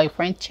 get your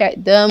boyfriend check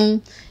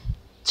them.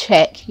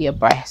 Check your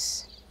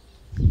breasts.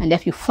 And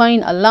if you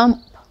find a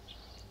lump,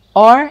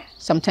 or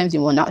sometimes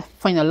you will not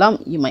find a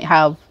lump, you might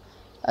have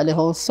a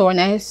little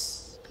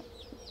soreness,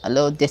 a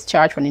little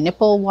discharge from the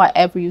nipple,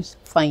 whatever you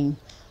find,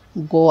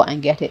 go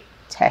and get it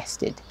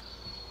tested.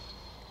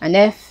 And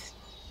if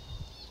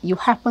you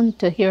happen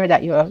to hear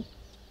that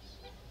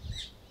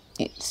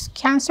it's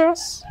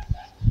cancerous,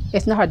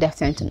 it's not a death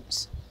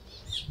sentence.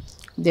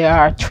 There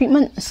are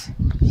treatments,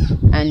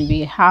 and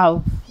we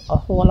have a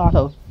whole lot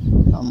of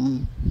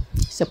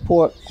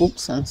support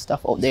groups and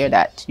stuff out there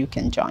that you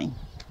can join.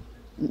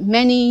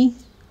 Many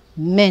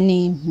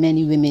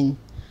women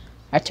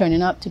are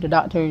turning up to the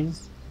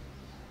doctors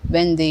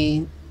when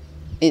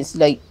it's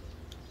like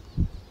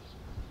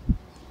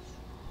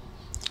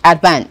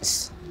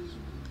advanced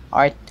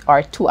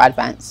or too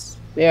advanced,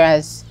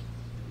 whereas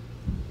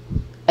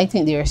I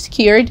think they're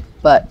scared,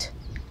 but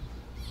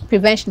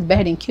prevention is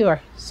better than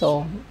cure.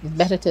 So it's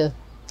better to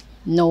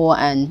know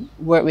and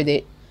work with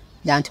it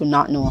than to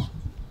not know.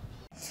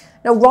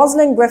 Now,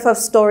 Rosalind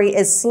Griffith's story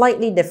is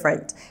slightly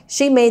different.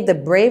 She made the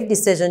brave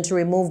decision to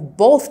remove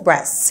both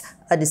breasts,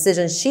 a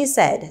decision she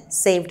said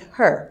saved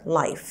her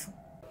life.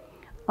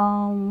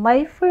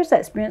 My first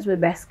experience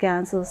with breast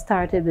cancer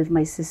started with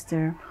my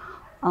sister.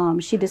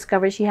 She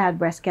discovered she had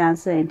breast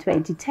cancer in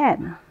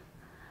 2010.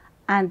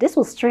 And this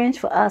was strange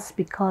for us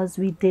because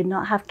we did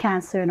not have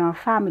cancer in our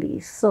family.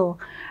 So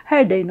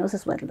her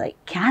diagnosis was like,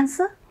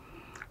 cancer?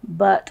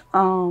 But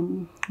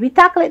we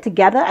tackled it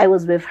together. I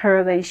was with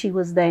her when she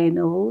was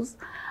diagnosed.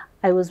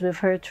 I was with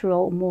her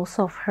throughout most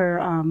of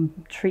her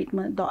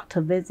treatment,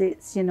 doctor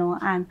visits, you know,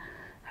 and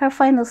her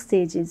final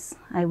stages,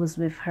 I was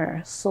with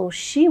her. So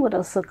she would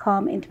have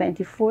succumbed in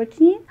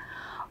 2014,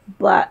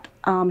 but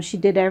she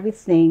did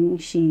everything.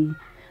 She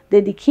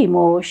did the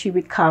chemo, she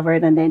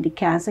recovered, and then the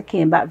cancer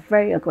came back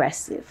very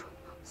aggressive.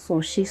 So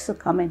she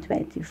succumbed in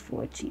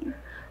 2014.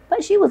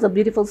 But she was a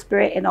beautiful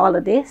spirit in all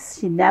of this.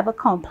 She never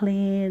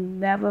complained,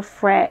 never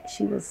fret.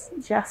 She was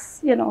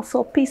just, you know,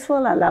 so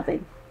peaceful and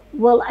loving.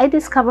 Well, I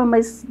discovered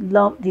my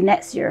lump the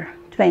next year,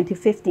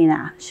 2015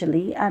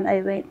 actually, and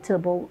I went to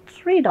about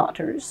 3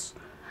 doctors.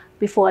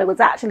 before I was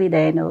actually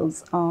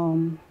diagnosed.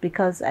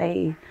 Because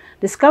I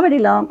discovered the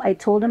lump, I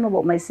told them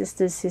about my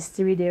sister's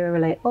history. They were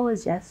like, oh,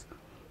 it's just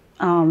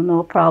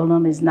no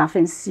problem, it's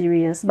nothing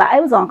serious. But I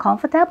was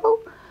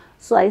uncomfortable,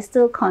 so I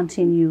still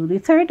continued. The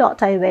third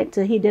doctor I went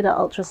to, he did an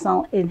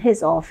ultrasound in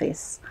his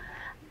office.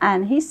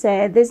 And he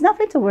said, there's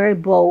nothing to worry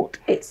about.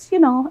 It's, you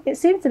know, it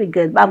seems to be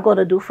good, but I'm going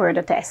to do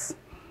further tests.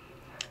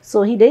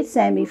 So he did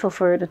send me for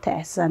further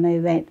tests, and I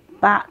went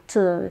back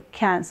to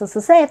Cancer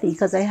Society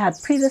because I had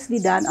previously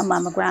done a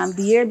mammogram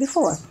the year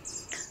before.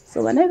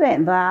 So when I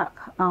went back,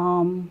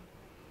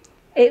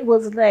 it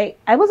was like,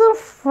 I wasn't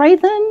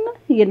frightened,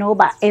 you know,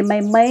 but in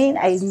my mind,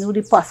 I knew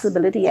the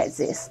possibility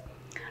exists.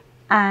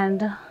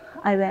 And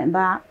I went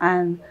back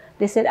and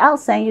they said, I'll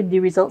send you the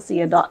results to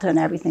your doctor and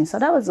everything. So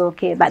that was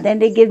okay. But then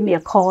they gave me a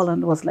call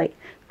and was like,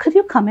 could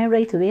you come in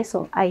right away?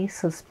 So I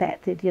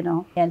suspected, you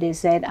know. And they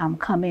said, I'm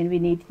coming. We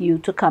need you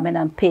to come in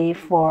and pay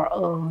for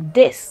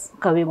this.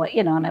 Because we went,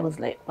 you know, and I was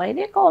like, why are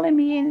they calling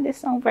me in? This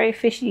sounds very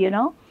fishy, you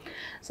know.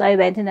 So I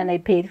went in and I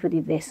paid for the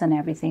this and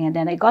everything. And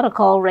then I got a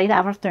call right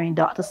after the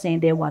doctor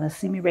saying they want to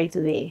see me right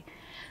away.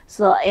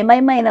 So in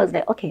my mind, I was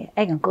like, okay,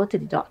 I can go to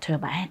the doctor,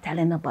 but I ain't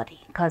telling nobody.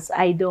 Because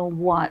I don't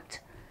want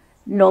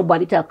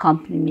nobody to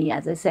accompany me.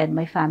 As I said,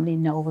 my family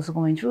knows was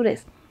going through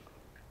this.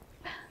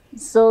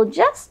 So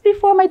just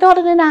before my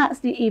daughter didn't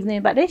ask the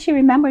evening, but then she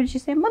remembered, she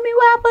said, Mommy,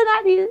 what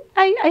happened?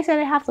 I said,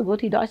 I have to go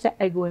to the doctor. She said,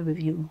 I go in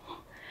with you.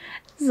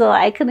 So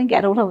I couldn't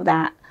get out of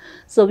that.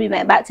 So we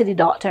went back to the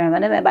doctor. And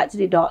when I went back to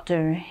the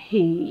doctor, he,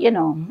 you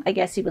know, I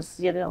guess he was,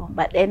 you know,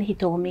 but then he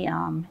told me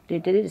they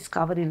did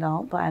discover the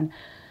lump and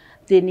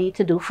they need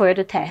to do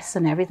further tests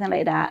and everything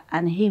like that.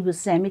 And he would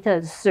send me to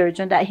a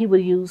surgeon that he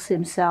would use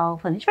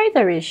himself. And he tried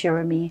to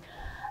reassure me.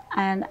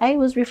 And I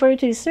was referred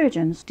to the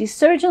surgeons. The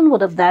surgeon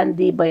would have done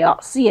the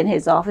biopsy in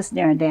his office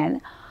there and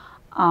then.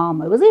 I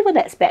wasn't even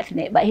expecting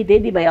it, but he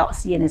did the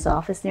biopsy in his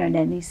office there and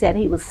then. He said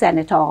he would send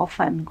it off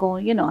and go,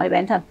 you know, I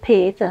went and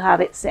paid to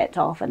have it set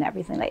off and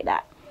everything like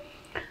that.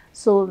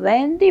 So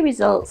when the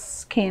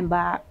results came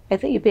back, I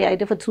think you pay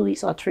either for 2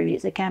 weeks or 3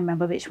 weeks. I can't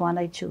remember which one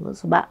I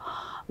chose. But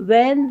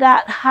when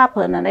that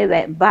happened and I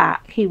went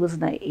back, he was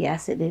like,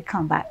 yes, it did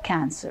come back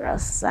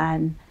cancerous.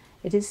 And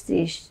it is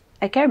stage,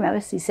 I can't remember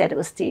if he said it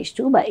was stage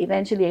 2, but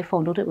eventually I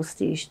found out it was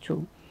stage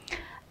 2.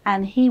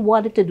 And he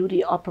wanted to do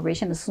the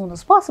operation as soon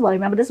as possible. I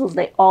remember this was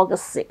like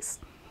August 6th.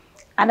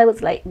 And I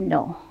was like,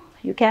 no,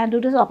 you can't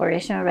do this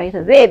operation right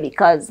away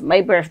because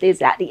my birthday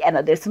is at the end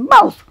of this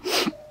month.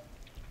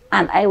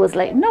 And I was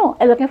like, no,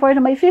 I'm looking forward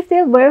to my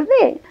 50th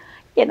birthday,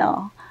 you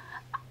know.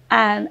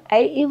 And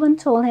I even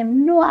told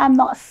him, no, I'm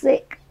not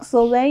sick.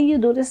 So when you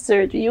do the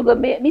surgery, you're going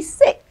to make me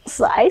sick.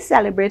 So I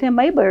celebrated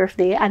my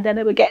birthday and then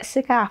I would get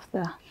sick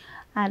after.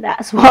 And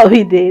that's what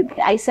we did.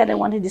 I said I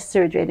wanted the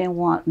surgery. I didn't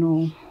want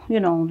no,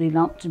 you know, the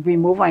lump to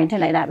remove or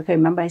anything like that. Because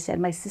remember I said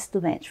my sister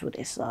went through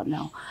this, so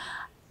no.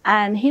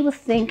 And he was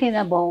thinking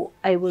about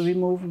I would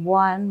remove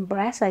one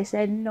breast. I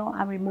said, no,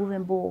 I'm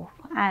removing both.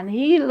 And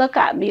he looked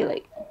at me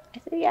like,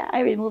 I said, yeah,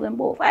 I'm removing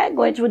both. I'm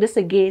going through this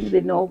again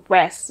with no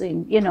breasts,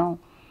 and you know.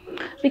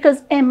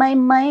 Because in my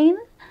mind,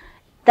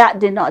 that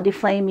did not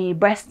define me.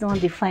 Breasts don't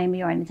define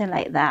me or anything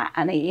like that.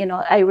 And, you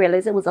know, I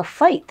realized it was a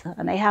fight.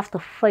 And I have to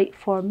fight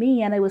for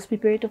me. And I was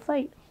prepared to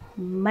fight.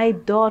 My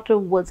daughter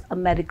was a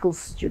medical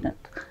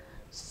student.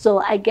 So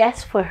I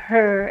guess for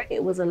her,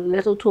 it was a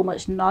little too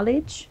much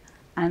knowledge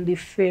and the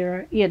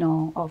fear, you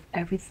know, of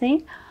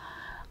everything.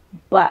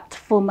 But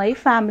for my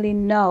family,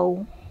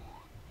 no.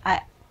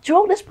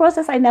 Throughout this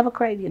process, I never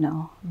cried, you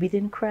know. We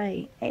didn't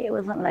cry. It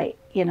wasn't like,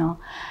 you know.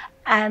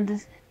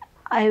 And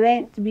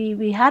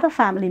we had a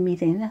family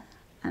meeting.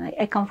 And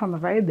I come from a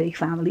very big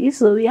family.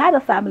 So we had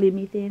a family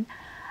meeting.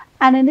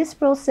 And in this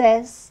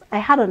process, I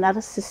had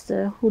another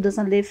sister who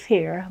doesn't live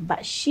here.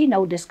 But she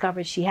now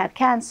discovered she had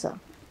cancer.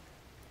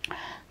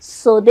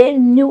 So they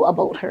knew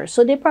about her.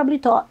 So they probably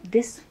thought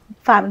this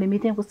family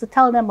meeting was to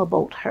tell them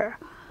about her.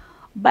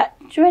 But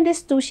during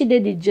this too, she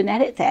did the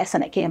genetic test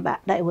and it came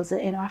back that it was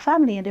in our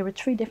family. And there were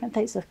 3 different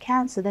types of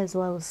cancer. That's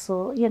what was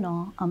so, you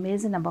know,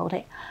 amazing about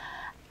it.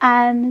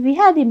 And we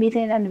had the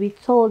meeting and we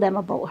told them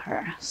about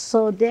her.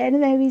 So then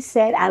when we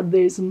said,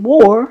 there's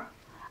more.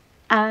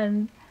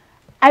 And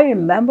I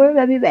remember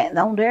when we went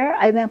down there,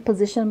 I went and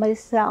positioned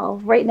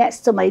myself right next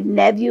to my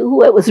nephew,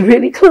 who I was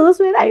really close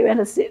with. I went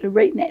to sit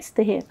right next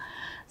to him.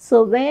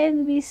 So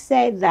when we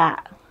said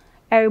that,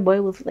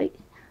 everybody was like,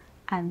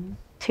 and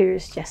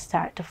tears just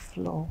start to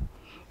flow.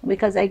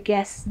 Because I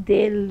guess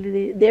they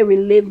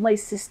relived my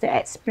sister's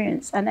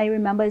experience. And I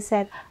remember I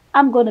said,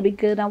 I'm going to be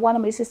good. And one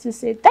of my sisters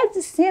said, that's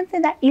the same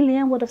thing that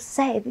Elian would have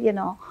said, you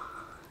know.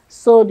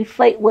 So the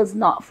fight was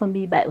not for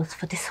me, but it was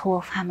for this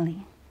whole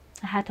family.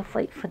 I had to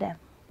fight for them.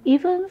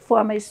 Even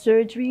for my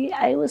surgery,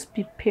 I was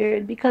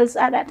prepared because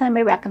at that time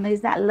I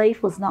recognized that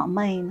life was not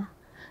mine.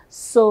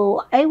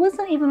 So I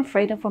wasn't even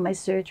frightened for my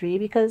surgery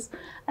because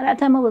at that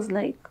time I was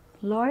like,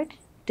 Lord,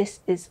 this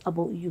is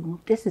about you.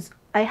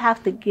 I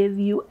have to give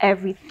you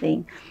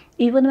everything.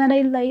 Even when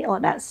I lay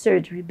on that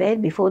surgery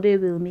bed before they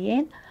wheel me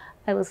in,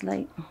 I was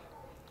like,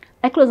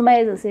 I closed my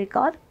eyes and say,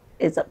 God,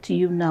 it's up to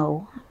you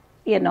now.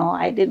 you know,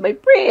 I did my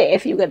prayer.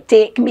 If you could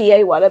take me,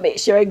 I want to make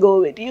sure I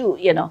go with you,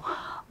 you know.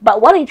 But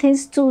one of the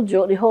things too,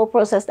 throughout the whole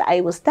process that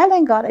I was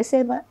telling God, I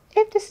said, but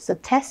if this is a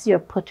test you're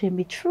putting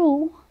me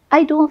through,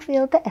 I don't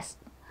fail test.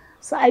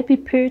 So I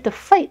prepared to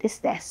fight this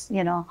test,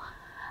 you know.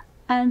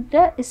 And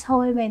that is how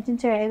I went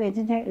into it. I went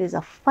in there. It is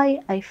a fight.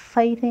 I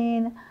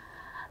fighting.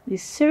 The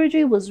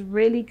surgery was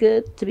really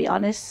good, to be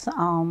honest.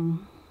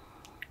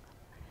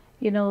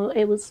 You know,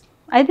 it was,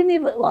 I didn't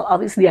even, well,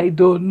 obviously I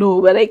don't know,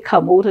 when I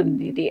come out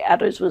and the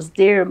others was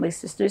there, my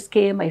sisters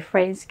came, my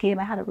friends came.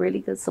 I had a really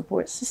good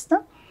support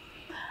system.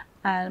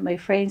 And my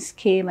friends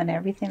came and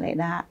everything like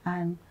that.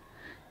 And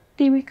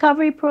the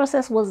recovery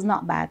process was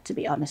not bad, to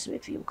be honest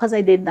with you, because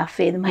I did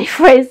nothing. My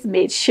friends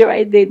made sure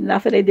I did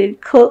nothing. I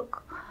didn't cook.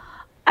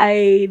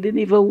 I didn't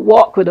even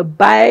walk with a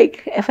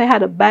bag. If I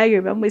had a bag,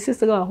 remember my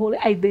sister got a hold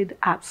of it. I did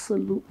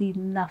absolutely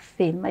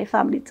nothing. My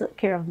family took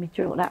care of me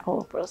throughout that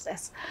whole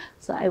process.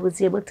 So I was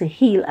able to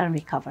heal and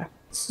recover.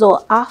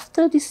 So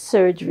after the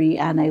surgery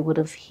and I would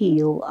have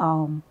healed,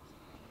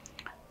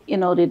 you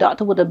know, the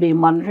doctor would have been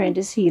monitoring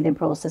this healing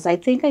process. I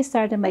think I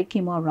started my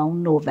chemo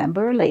around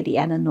November, like the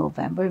end of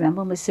November.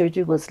 Remember, my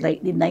surgery was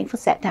like the 9th of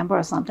September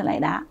or something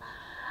like that.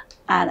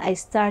 And I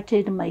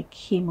started my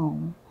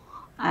chemo.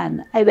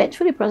 And I went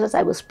through the process.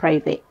 I was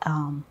private.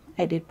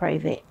 I did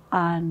private.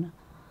 And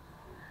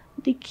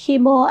the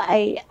chemo,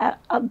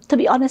 to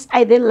be honest,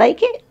 I didn't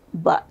like it.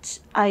 But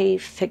I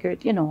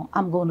figured, you know,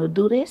 I'm going to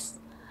do this.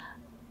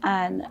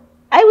 And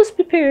I was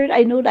prepared.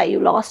 I know that you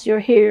lost your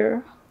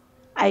hair.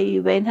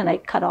 I went and I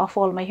cut off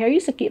all my hair. I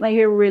used to keep my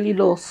hair really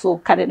low, so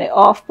cutting it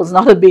off was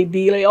not a big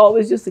deal. I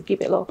always used to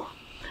keep it low.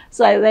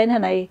 So I went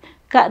and I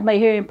cut my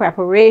hair in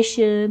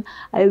preparation.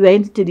 I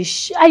went to the,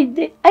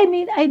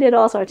 I did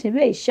all sorts of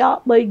things. I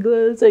shot my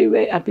goods. I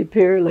went and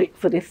prepared like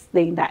for this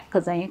thing that,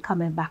 because I ain't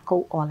coming back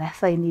out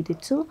unless I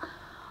needed to.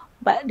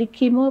 But the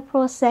chemo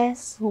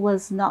process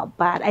was not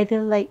bad. I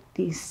didn't like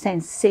the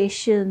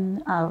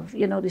sensation of,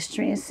 you know, the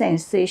strange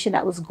sensation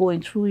that was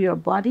going through your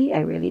body. I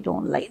really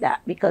don't like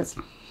that because,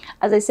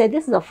 as I said,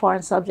 this is a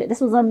foreign subject.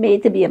 This was not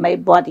made to be in my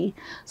body.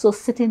 So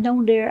sitting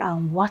down there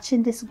and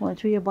watching this going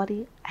through your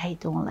body, I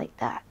don't like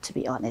that, to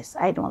be honest.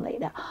 I don't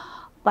like that.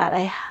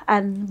 But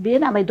and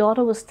being that my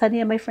daughter was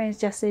studying, my friends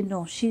just said,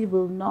 no, she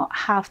will not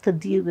have to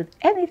deal with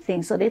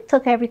anything. So they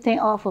took everything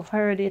off of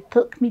her. They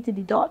took me to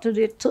the doctor.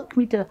 They took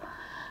me to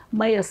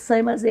my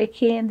assignments. They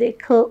came, they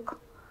cook.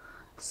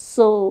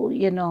 So,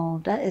 you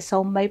know, that is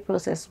how my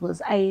process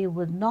was. I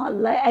would not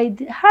like, I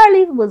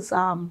hardly was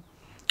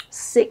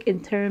sick in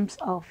terms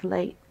of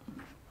like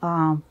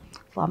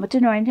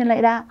vomiting or anything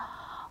like that.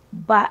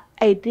 But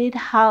I did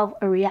have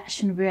a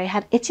reaction where I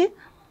had itching.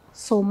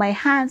 So my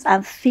hands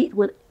and feet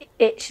would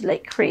itch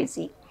like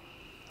crazy.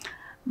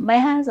 My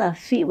hands and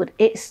feet would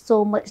itch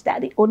so much that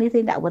the only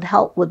thing that would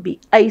help would be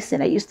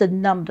icing. I used to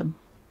numb them.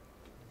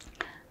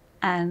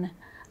 And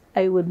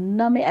I would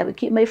numb it. I would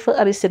keep my foot,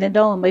 I was sitting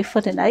down with my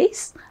foot in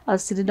ice. I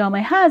was sitting down with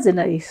my hands in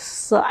ice.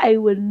 So I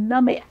would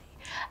numb it.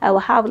 I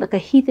would have like a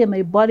heat in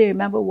my body. I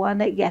remember one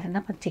night getting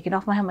up and taking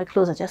off my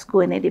clothes and just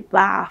going in the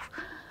bath.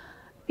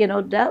 You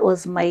know, that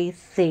was my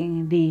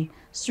thing. The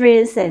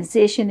strange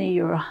sensation in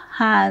your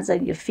hands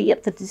and your feet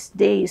up to this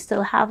day, you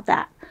still have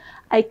that.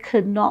 I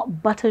could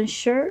not button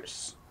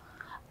shirts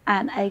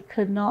and I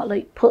could not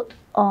like put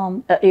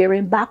an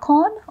earring back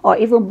on or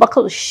even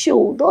buckle a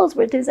shoe. Those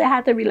were things I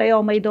had to rely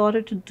on my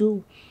daughter to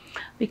do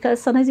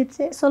because sometimes it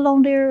takes so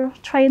long they're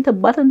trying to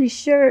button the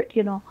shirt,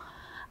 you know.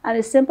 And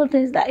the simple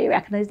things that you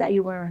recognize that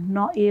you were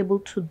not able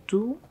to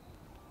do.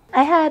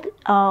 I had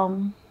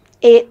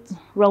 8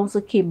 rounds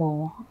of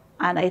chemo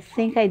and I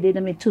think I did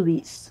them in 2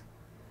 weeks.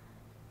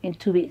 In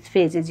 2 weeks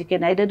phases. You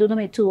can either do them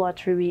in 2 or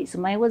 3 weeks.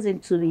 Mine was in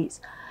 2 weeks.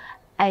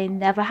 I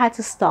never had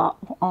to stop.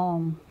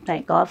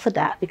 Thank God for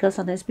that, because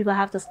sometimes people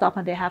have to stop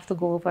and they have to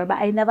go over. But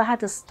I never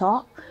had to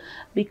stop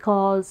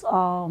because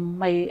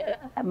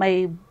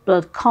my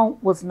blood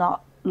count was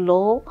not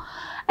low.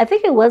 I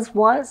think it was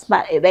once,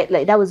 but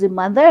like that was a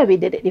Monday. We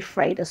did it the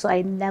Friday, so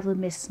I never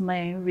missed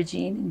my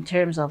regime in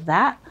terms of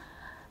that.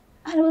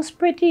 And it was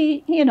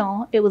pretty, you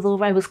know, it was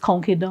over. I was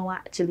conquered now,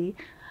 actually.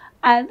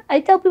 And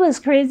I tell people it's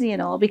crazy, you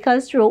know,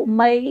 because throughout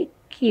my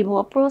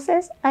chemo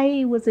process,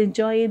 I was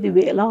enjoying the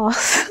weight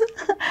loss.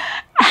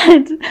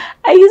 And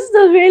I used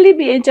to really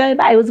be enjoying it,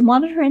 but I was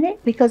monitoring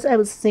it because I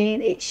was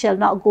saying it shall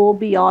not go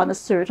beyond a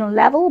certain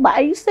level. But I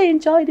used to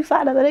enjoy the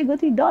fact that when I go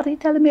to the doctor, he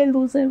telling me I'm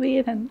losing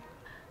weight, and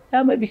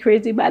that might be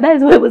crazy, but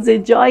that's what I was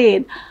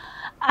enjoying.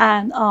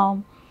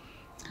 And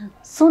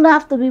soon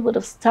after we would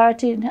have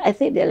started, I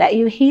think they let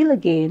you heal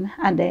again,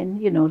 and then,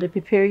 you know, they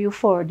prepare you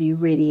for the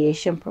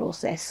radiation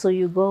process. So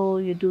you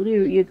go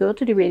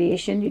to the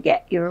radiation, you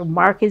get your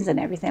markings and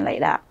everything like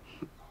that,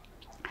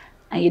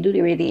 and you do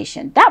the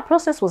radiation. That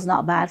process was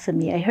not bad for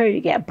me. I heard you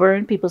get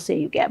burned. People say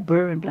you get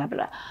burned, blah,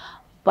 blah, blah.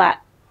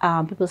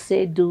 But people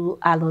say do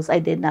aloes. I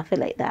did nothing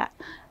like that.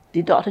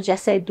 The doctor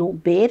just said,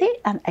 don't bathe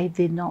it, and I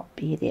did not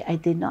bathe it. I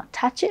did not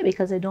touch it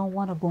because I don't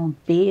want to go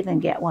and bathe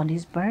and get one of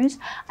these burns.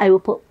 I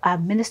will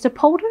administer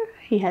powder.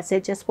 He had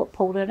said just put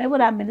powder, and I would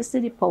administer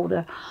the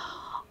powder.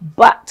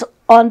 But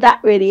on that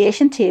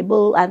radiation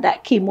table and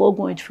that chemo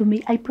going through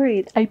me, I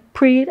prayed. I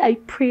prayed, I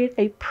prayed,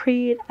 I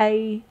prayed.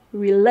 I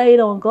relied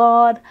on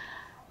God.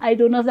 I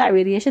don't know if that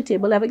radiation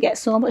table ever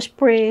gets so much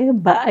prayer,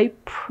 but I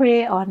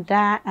pray on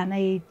that, and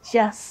I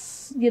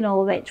just, you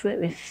know, went through it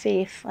with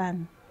faith.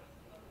 And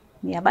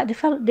yeah, but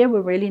they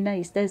were really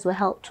nice. Those were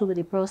helped too with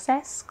the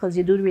process, because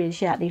you do the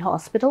radiation at the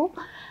hospital.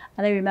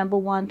 And I remember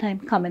one time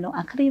coming out,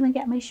 I couldn't even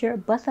get my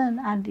shirt buttoned,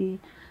 and the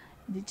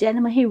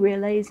gentleman, he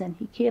realized, and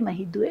he came and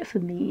he do it for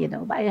me, you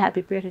know. But I had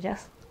prepared to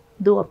just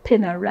do a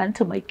pin and run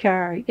to my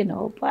car, you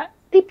know. But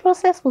the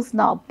process was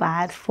not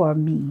bad for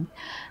me.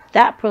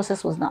 That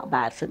process was not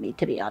bad for me,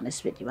 to be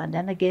honest with you. And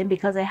then again,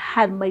 because I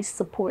had my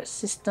support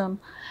system,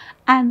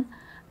 and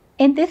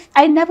in this,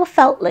 I never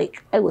felt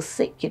like I was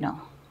sick, you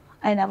know.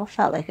 I never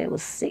felt like I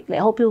was sick. Like,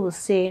 I hope people will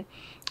say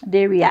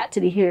they react to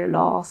the hair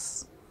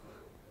loss.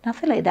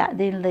 Nothing like that.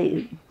 They didn't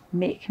like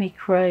make me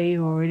cry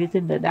or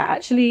anything like that.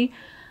 Actually,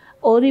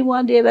 only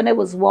one day when I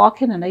was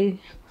walking and I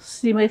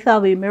see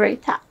myself in the mirror, I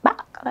tap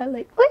back. And I'm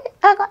like, wait,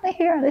 I got my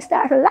hair. And I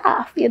start to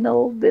laugh, you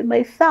know, with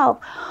myself.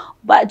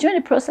 But during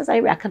the process, I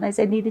recognized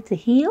I needed to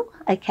heal.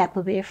 I kept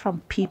away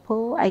from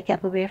people. I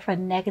kept away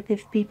from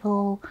negative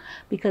people.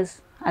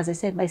 Because, as I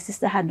said, my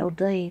sister had no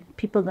day.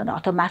 People don't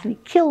automatically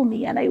kill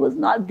me. And I was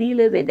not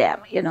dealing with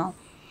them, you know.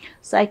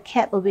 So I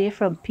kept away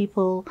from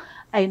people.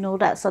 I know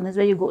that sometimes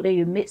when you go there,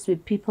 you mix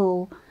with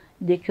people,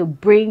 they could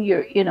bring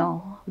your, you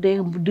know, they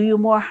do you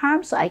more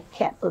harm. So I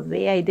kept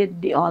away. I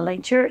did the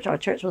online church. Our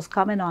church was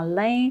coming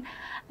online.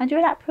 And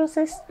during that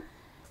process,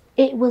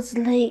 it was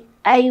like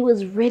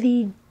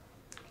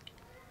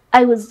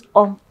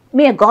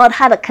me and God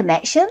had a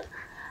connection.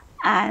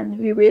 And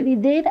we really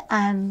did.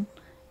 And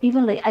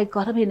even like I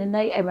got up in the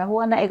night. I remember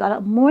one night I got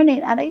up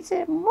morning and I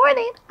said,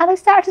 morning. And I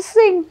started to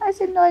sing. I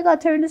said, no, I got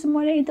to turn this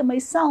morning into my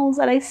songs.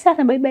 And I sat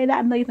in my bed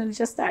that night and I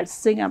just started to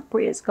sing and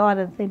praise God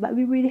and things. But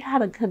we really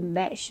had a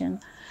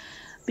connection.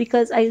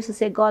 Because I used to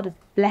say, God is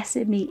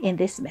blessing me in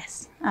this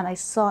mess. And I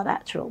saw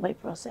that throughout my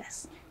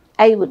process.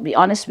 I would be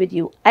honest with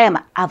you, I am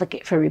an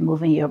advocate for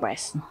removing your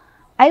breast.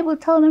 I will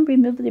tell them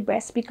remove the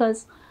breast,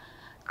 because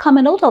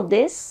coming out of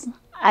this,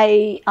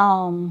 we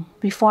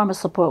form a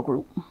support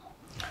group.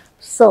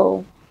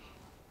 So,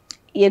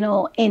 you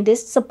know, in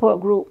this support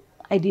group,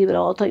 I deal with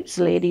all types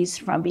of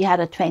ladies. We had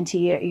a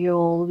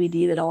 20-year-old, we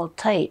deal with all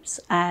types.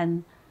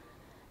 And,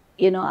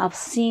 you know, I've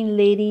seen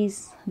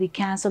ladies, the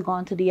cancer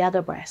gone to the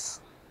other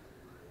breast.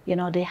 You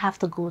know, they have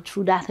to go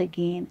through that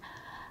again.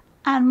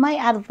 And my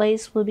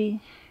advice would be,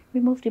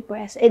 remove the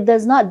breast. It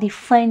does not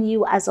define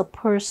you as a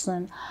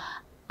person.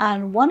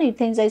 And one of the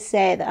things I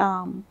said,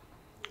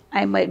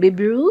 I might be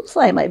bruised,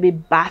 I might be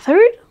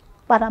battered,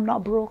 but I'm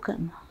not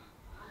broken.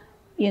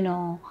 You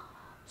know,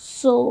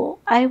 so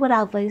I would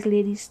advise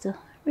ladies to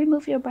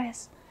remove your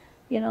breast.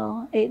 You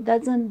know, it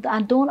doesn't,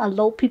 and don't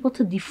allow people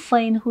to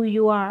define who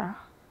you are.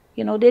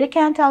 You know, they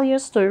can't tell your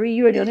story.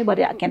 You're the only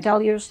body that can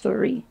tell your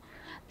story.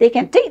 They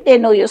can think they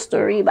know your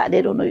story, but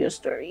they don't know your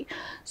story.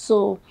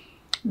 So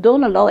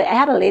don't allow it. I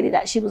had a lady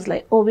that she was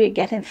like, oh, we're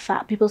getting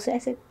fat. People say, I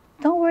said,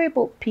 don't worry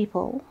about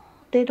people.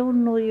 They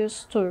don't know your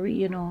story,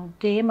 you know.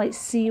 They might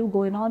see you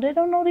going on. They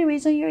don't know the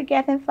reason you're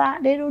getting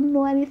fat. They don't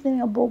know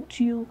anything about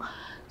you.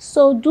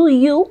 So do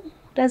you.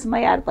 That's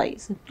my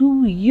advice.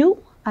 Do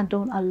you, and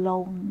don't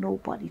allow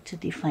nobody to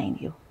define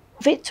you.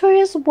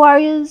 Victorious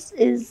Warriors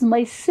is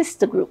my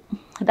sister group.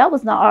 That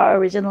was not our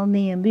original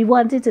name. We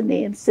wanted to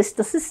name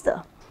Sister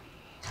Sister.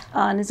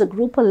 And it's a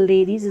group of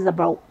ladies. It's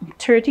about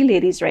 30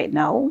 ladies right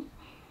now.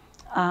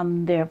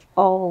 They've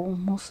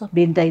almost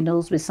been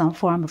diagnosed with some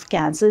form of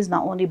cancer. It's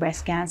not only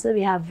breast cancer.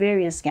 We have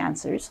various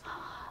cancers.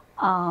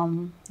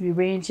 We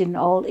range in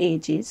all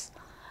ages.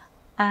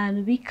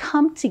 And we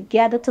come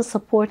together to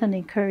support and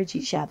encourage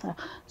each other.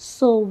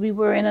 So we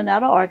were in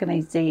another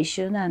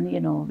organization, and,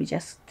 you know, we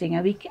just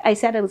think, I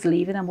said I was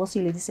leaving, and most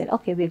of the ladies said,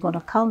 okay, we're going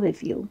to come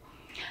with you.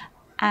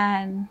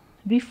 And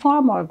we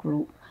form our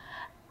group.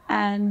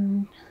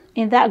 And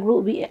in that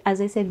group,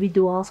 as I said, we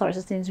do all sorts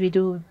of things. We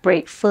do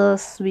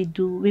breakfast. We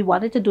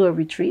wanted to do a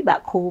retreat,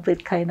 but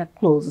COVID kind of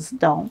closes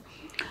down.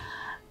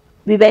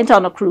 We went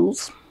on a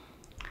cruise.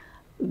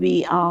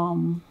 We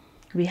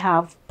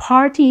have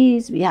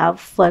parties. We have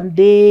fun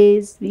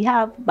days.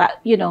 But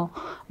you know,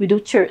 we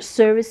do church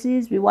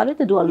services. We wanted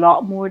to do a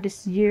lot more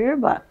this year,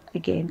 but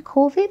again,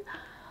 COVID.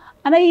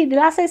 And the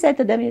last I said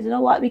to them is, you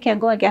know what, we can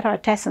go and get our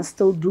tests and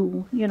still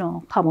do, you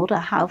know, come out and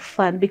have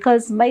fun.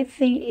 Because my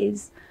thing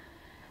is,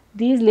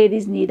 these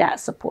ladies need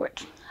that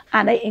support.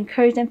 And I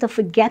encourage them to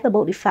forget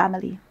about the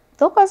family.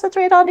 Don't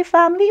concentrate on the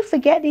family.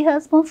 Forget the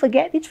husband,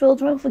 forget the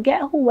children,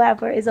 forget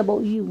whoever. Is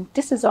about you.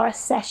 This is our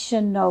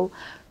session now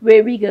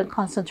where we can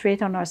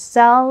concentrate on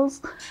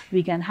ourselves.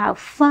 We can have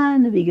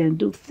fun. We can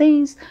do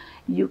things.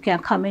 You can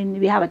come in.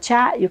 We have a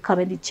chat. You come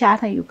in the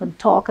chat and you can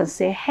talk and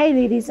say, hey,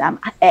 ladies, I'm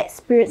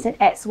experiencing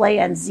X, Y,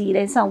 and Z.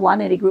 Then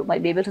someone in the group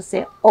might be able to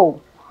say,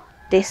 oh,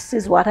 this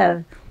is what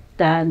I've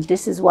done.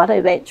 This is what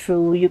I went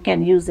through. You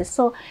can use this.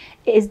 So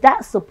it's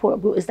that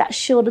support group. It's that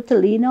shoulder to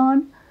lean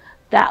on,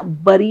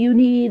 that buddy you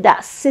need,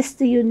 that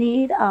sister you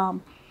need.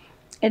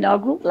 in our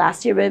group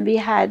last year when we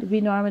had it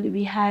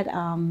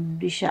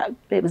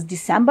was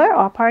December,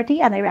 our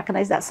party, and I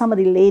recognized that some of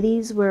the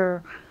ladies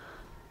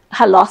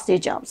had lost their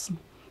jobs.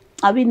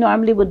 And we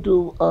normally would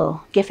do a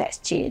gift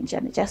exchange,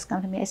 and it just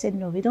came to me. I said,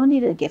 no, we don't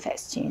need a gift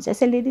exchange. I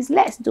said, ladies,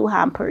 let's do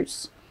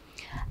hampers.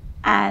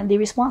 And the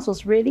response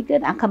was really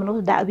good. And coming out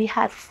of that, we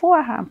had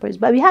 4 hampers,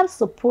 but we had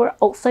support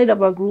outside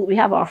of our group. We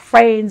have our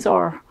friends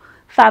or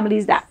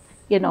families that,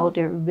 you know,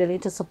 they're willing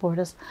to support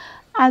us.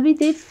 And we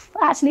did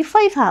actually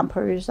 5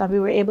 hampers, and we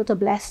were able to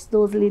bless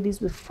those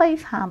ladies with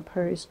 5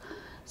 hampers.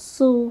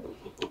 So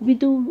we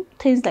do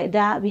things like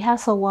that. We had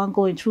someone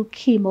going through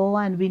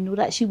chemo, and we knew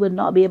that she would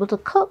not be able to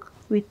cook.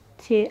 We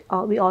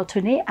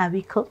alternate, and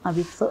we cook, and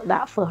we cook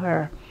that for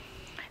her.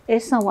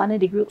 If someone in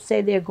the group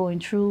said they're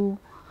going through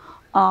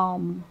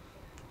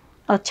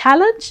a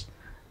challenge,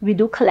 we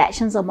do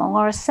collections among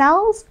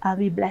ourselves, and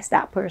we bless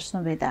that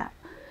person with that.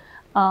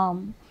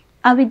 And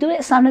we do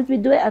it, sometimes we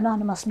do it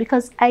anonymous,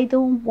 because I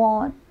don't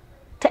want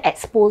to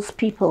expose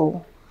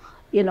people,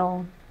 you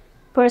know.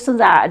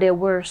 Persons are at their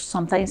worst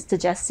sometimes to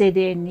just say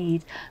their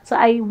need. So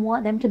I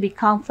want them to be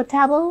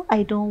comfortable.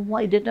 They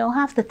don't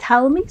have to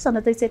tell me.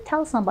 Sometimes they say,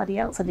 tell somebody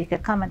else, and they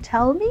can come and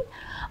tell me.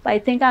 But I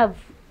think I've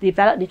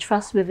developed the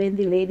trust within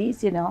the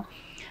ladies, you know.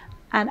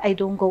 And I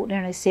don't go there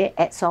and I say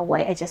X or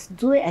Y. I just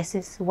do it. I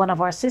say, one of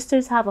our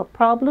sisters have a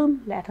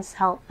problem, let us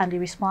help. And the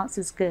response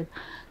is good.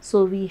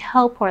 So we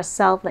help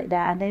ourselves like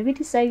that. And then we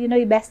decide, you know,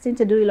 the best thing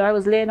to do, Lord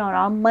was laying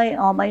on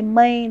my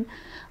mind.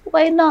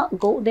 Why not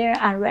go there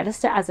and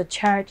register as a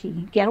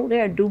charity? Get out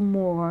there and do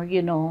more,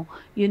 you know.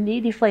 You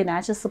need the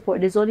financial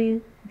support. There's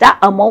only that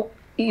amount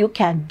you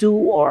can do,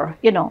 or,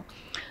 you know.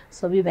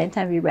 So we went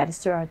and we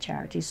registered our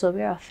charity. So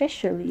we're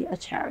officially a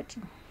charity.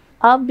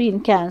 I've been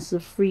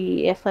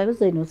cancer-free. If I was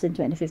diagnosed in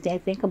 2015, I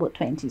think about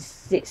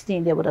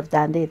 2016, they would have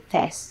done the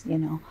test, you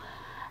know.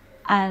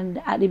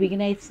 And at the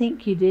beginning, I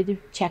think you did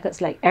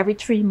checkups like every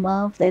 3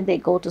 months, then they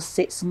go to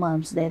 6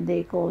 months, then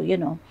they go, you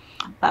know.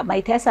 But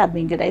my tests have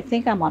been good. I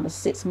think I'm on a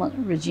 6-month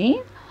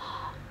regime.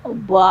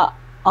 But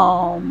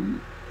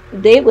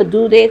they would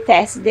do their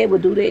tests, they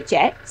would do their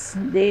checks,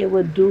 they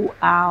would do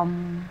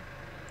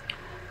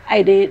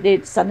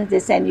sometimes they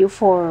send you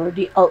for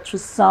the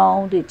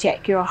ultrasound, they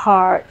check your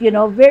heart, you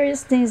know,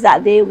 various things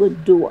that they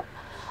would do.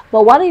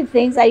 But one of the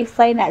things I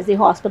find that the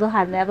hospital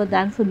had never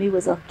done for me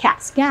was a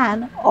CAT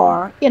scan,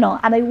 or, you know,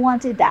 and I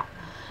wanted that.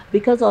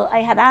 Because I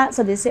had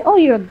answered, they say, oh,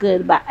 you're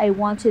good, but I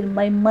wanted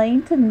my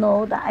mind to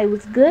know that I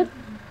was good.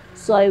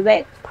 So I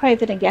went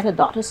private and get a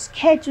doctor,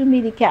 schedule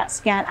me the CAT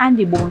scan and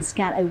the bone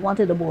scan. I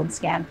wanted a bone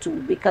scan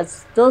too,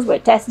 because those were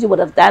tests you would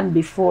have done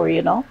before,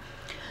 you know.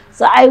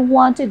 So I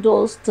wanted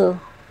those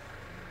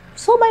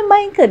so my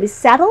mind could be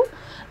settled,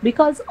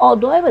 because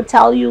although I would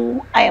tell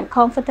you I am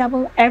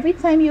comfortable, every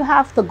time you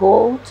have to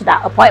go to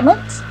that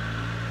appointment,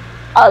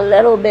 a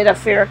little bit of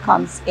fear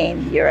comes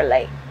in. You're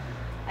like,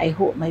 I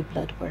hope my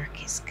blood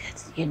work is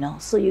good, you know.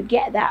 So you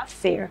get that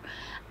fear.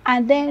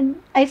 And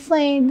then I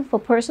find for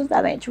persons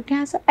that went through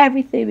cancer,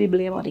 everything we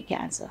blame on the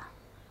cancer.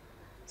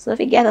 So if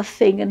you get a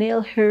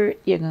fingernail hurt,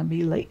 you're going to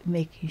be like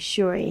making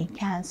sure it ain't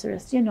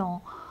cancerous, you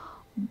know.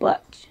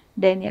 But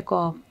then you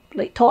go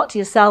like talk to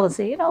yourself and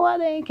say, you know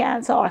what, it ain't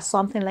cancer or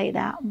something like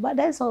that. But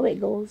that's how it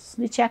goes.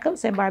 The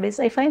checkups in Barbados,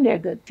 I find they're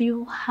good. If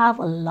you have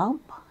a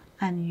lump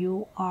and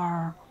you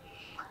are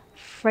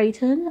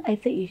frightened, I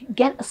think you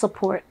get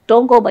support.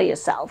 Don't go by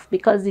yourself,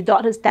 because the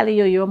doctor is telling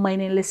you, your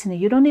mind ain't listening.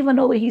 You don't even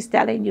know what he's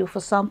telling you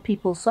for some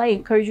people. So I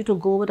encourage you to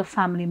go with a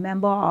family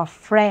member or a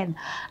friend.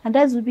 And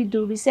that's what we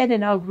do. We said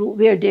in our group,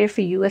 we're there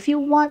for you. If you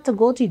want to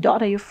go to your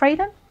doctor, you're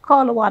frightened,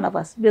 call one of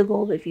us. We'll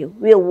go with you.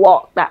 We'll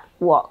walk that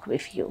walk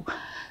with you.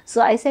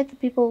 So I said to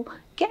people,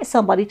 get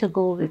somebody to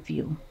go with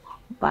you.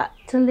 But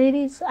to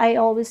ladies, I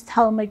always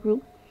tell my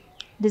group,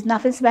 there's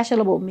nothing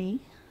special about me.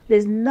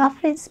 There's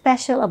nothing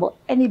special about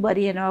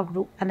anybody in our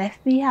group. And if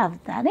we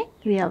have done it,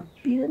 we have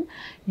beaten,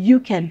 you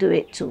can do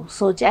it too.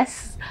 So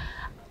just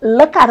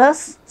look at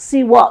us,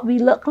 see what we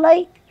look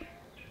like,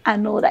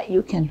 and know that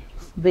you can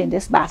win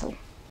this battle.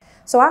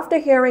 So after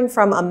hearing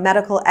from a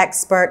medical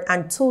expert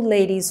and 2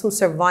 ladies who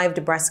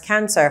survived breast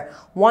cancer,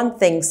 one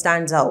thing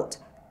stands out.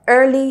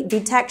 Early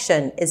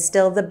detection is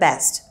still the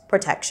best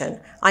protection.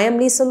 I am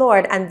Lisa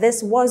Lord, and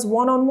this was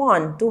One on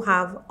One. Do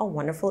have a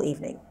wonderful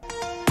evening.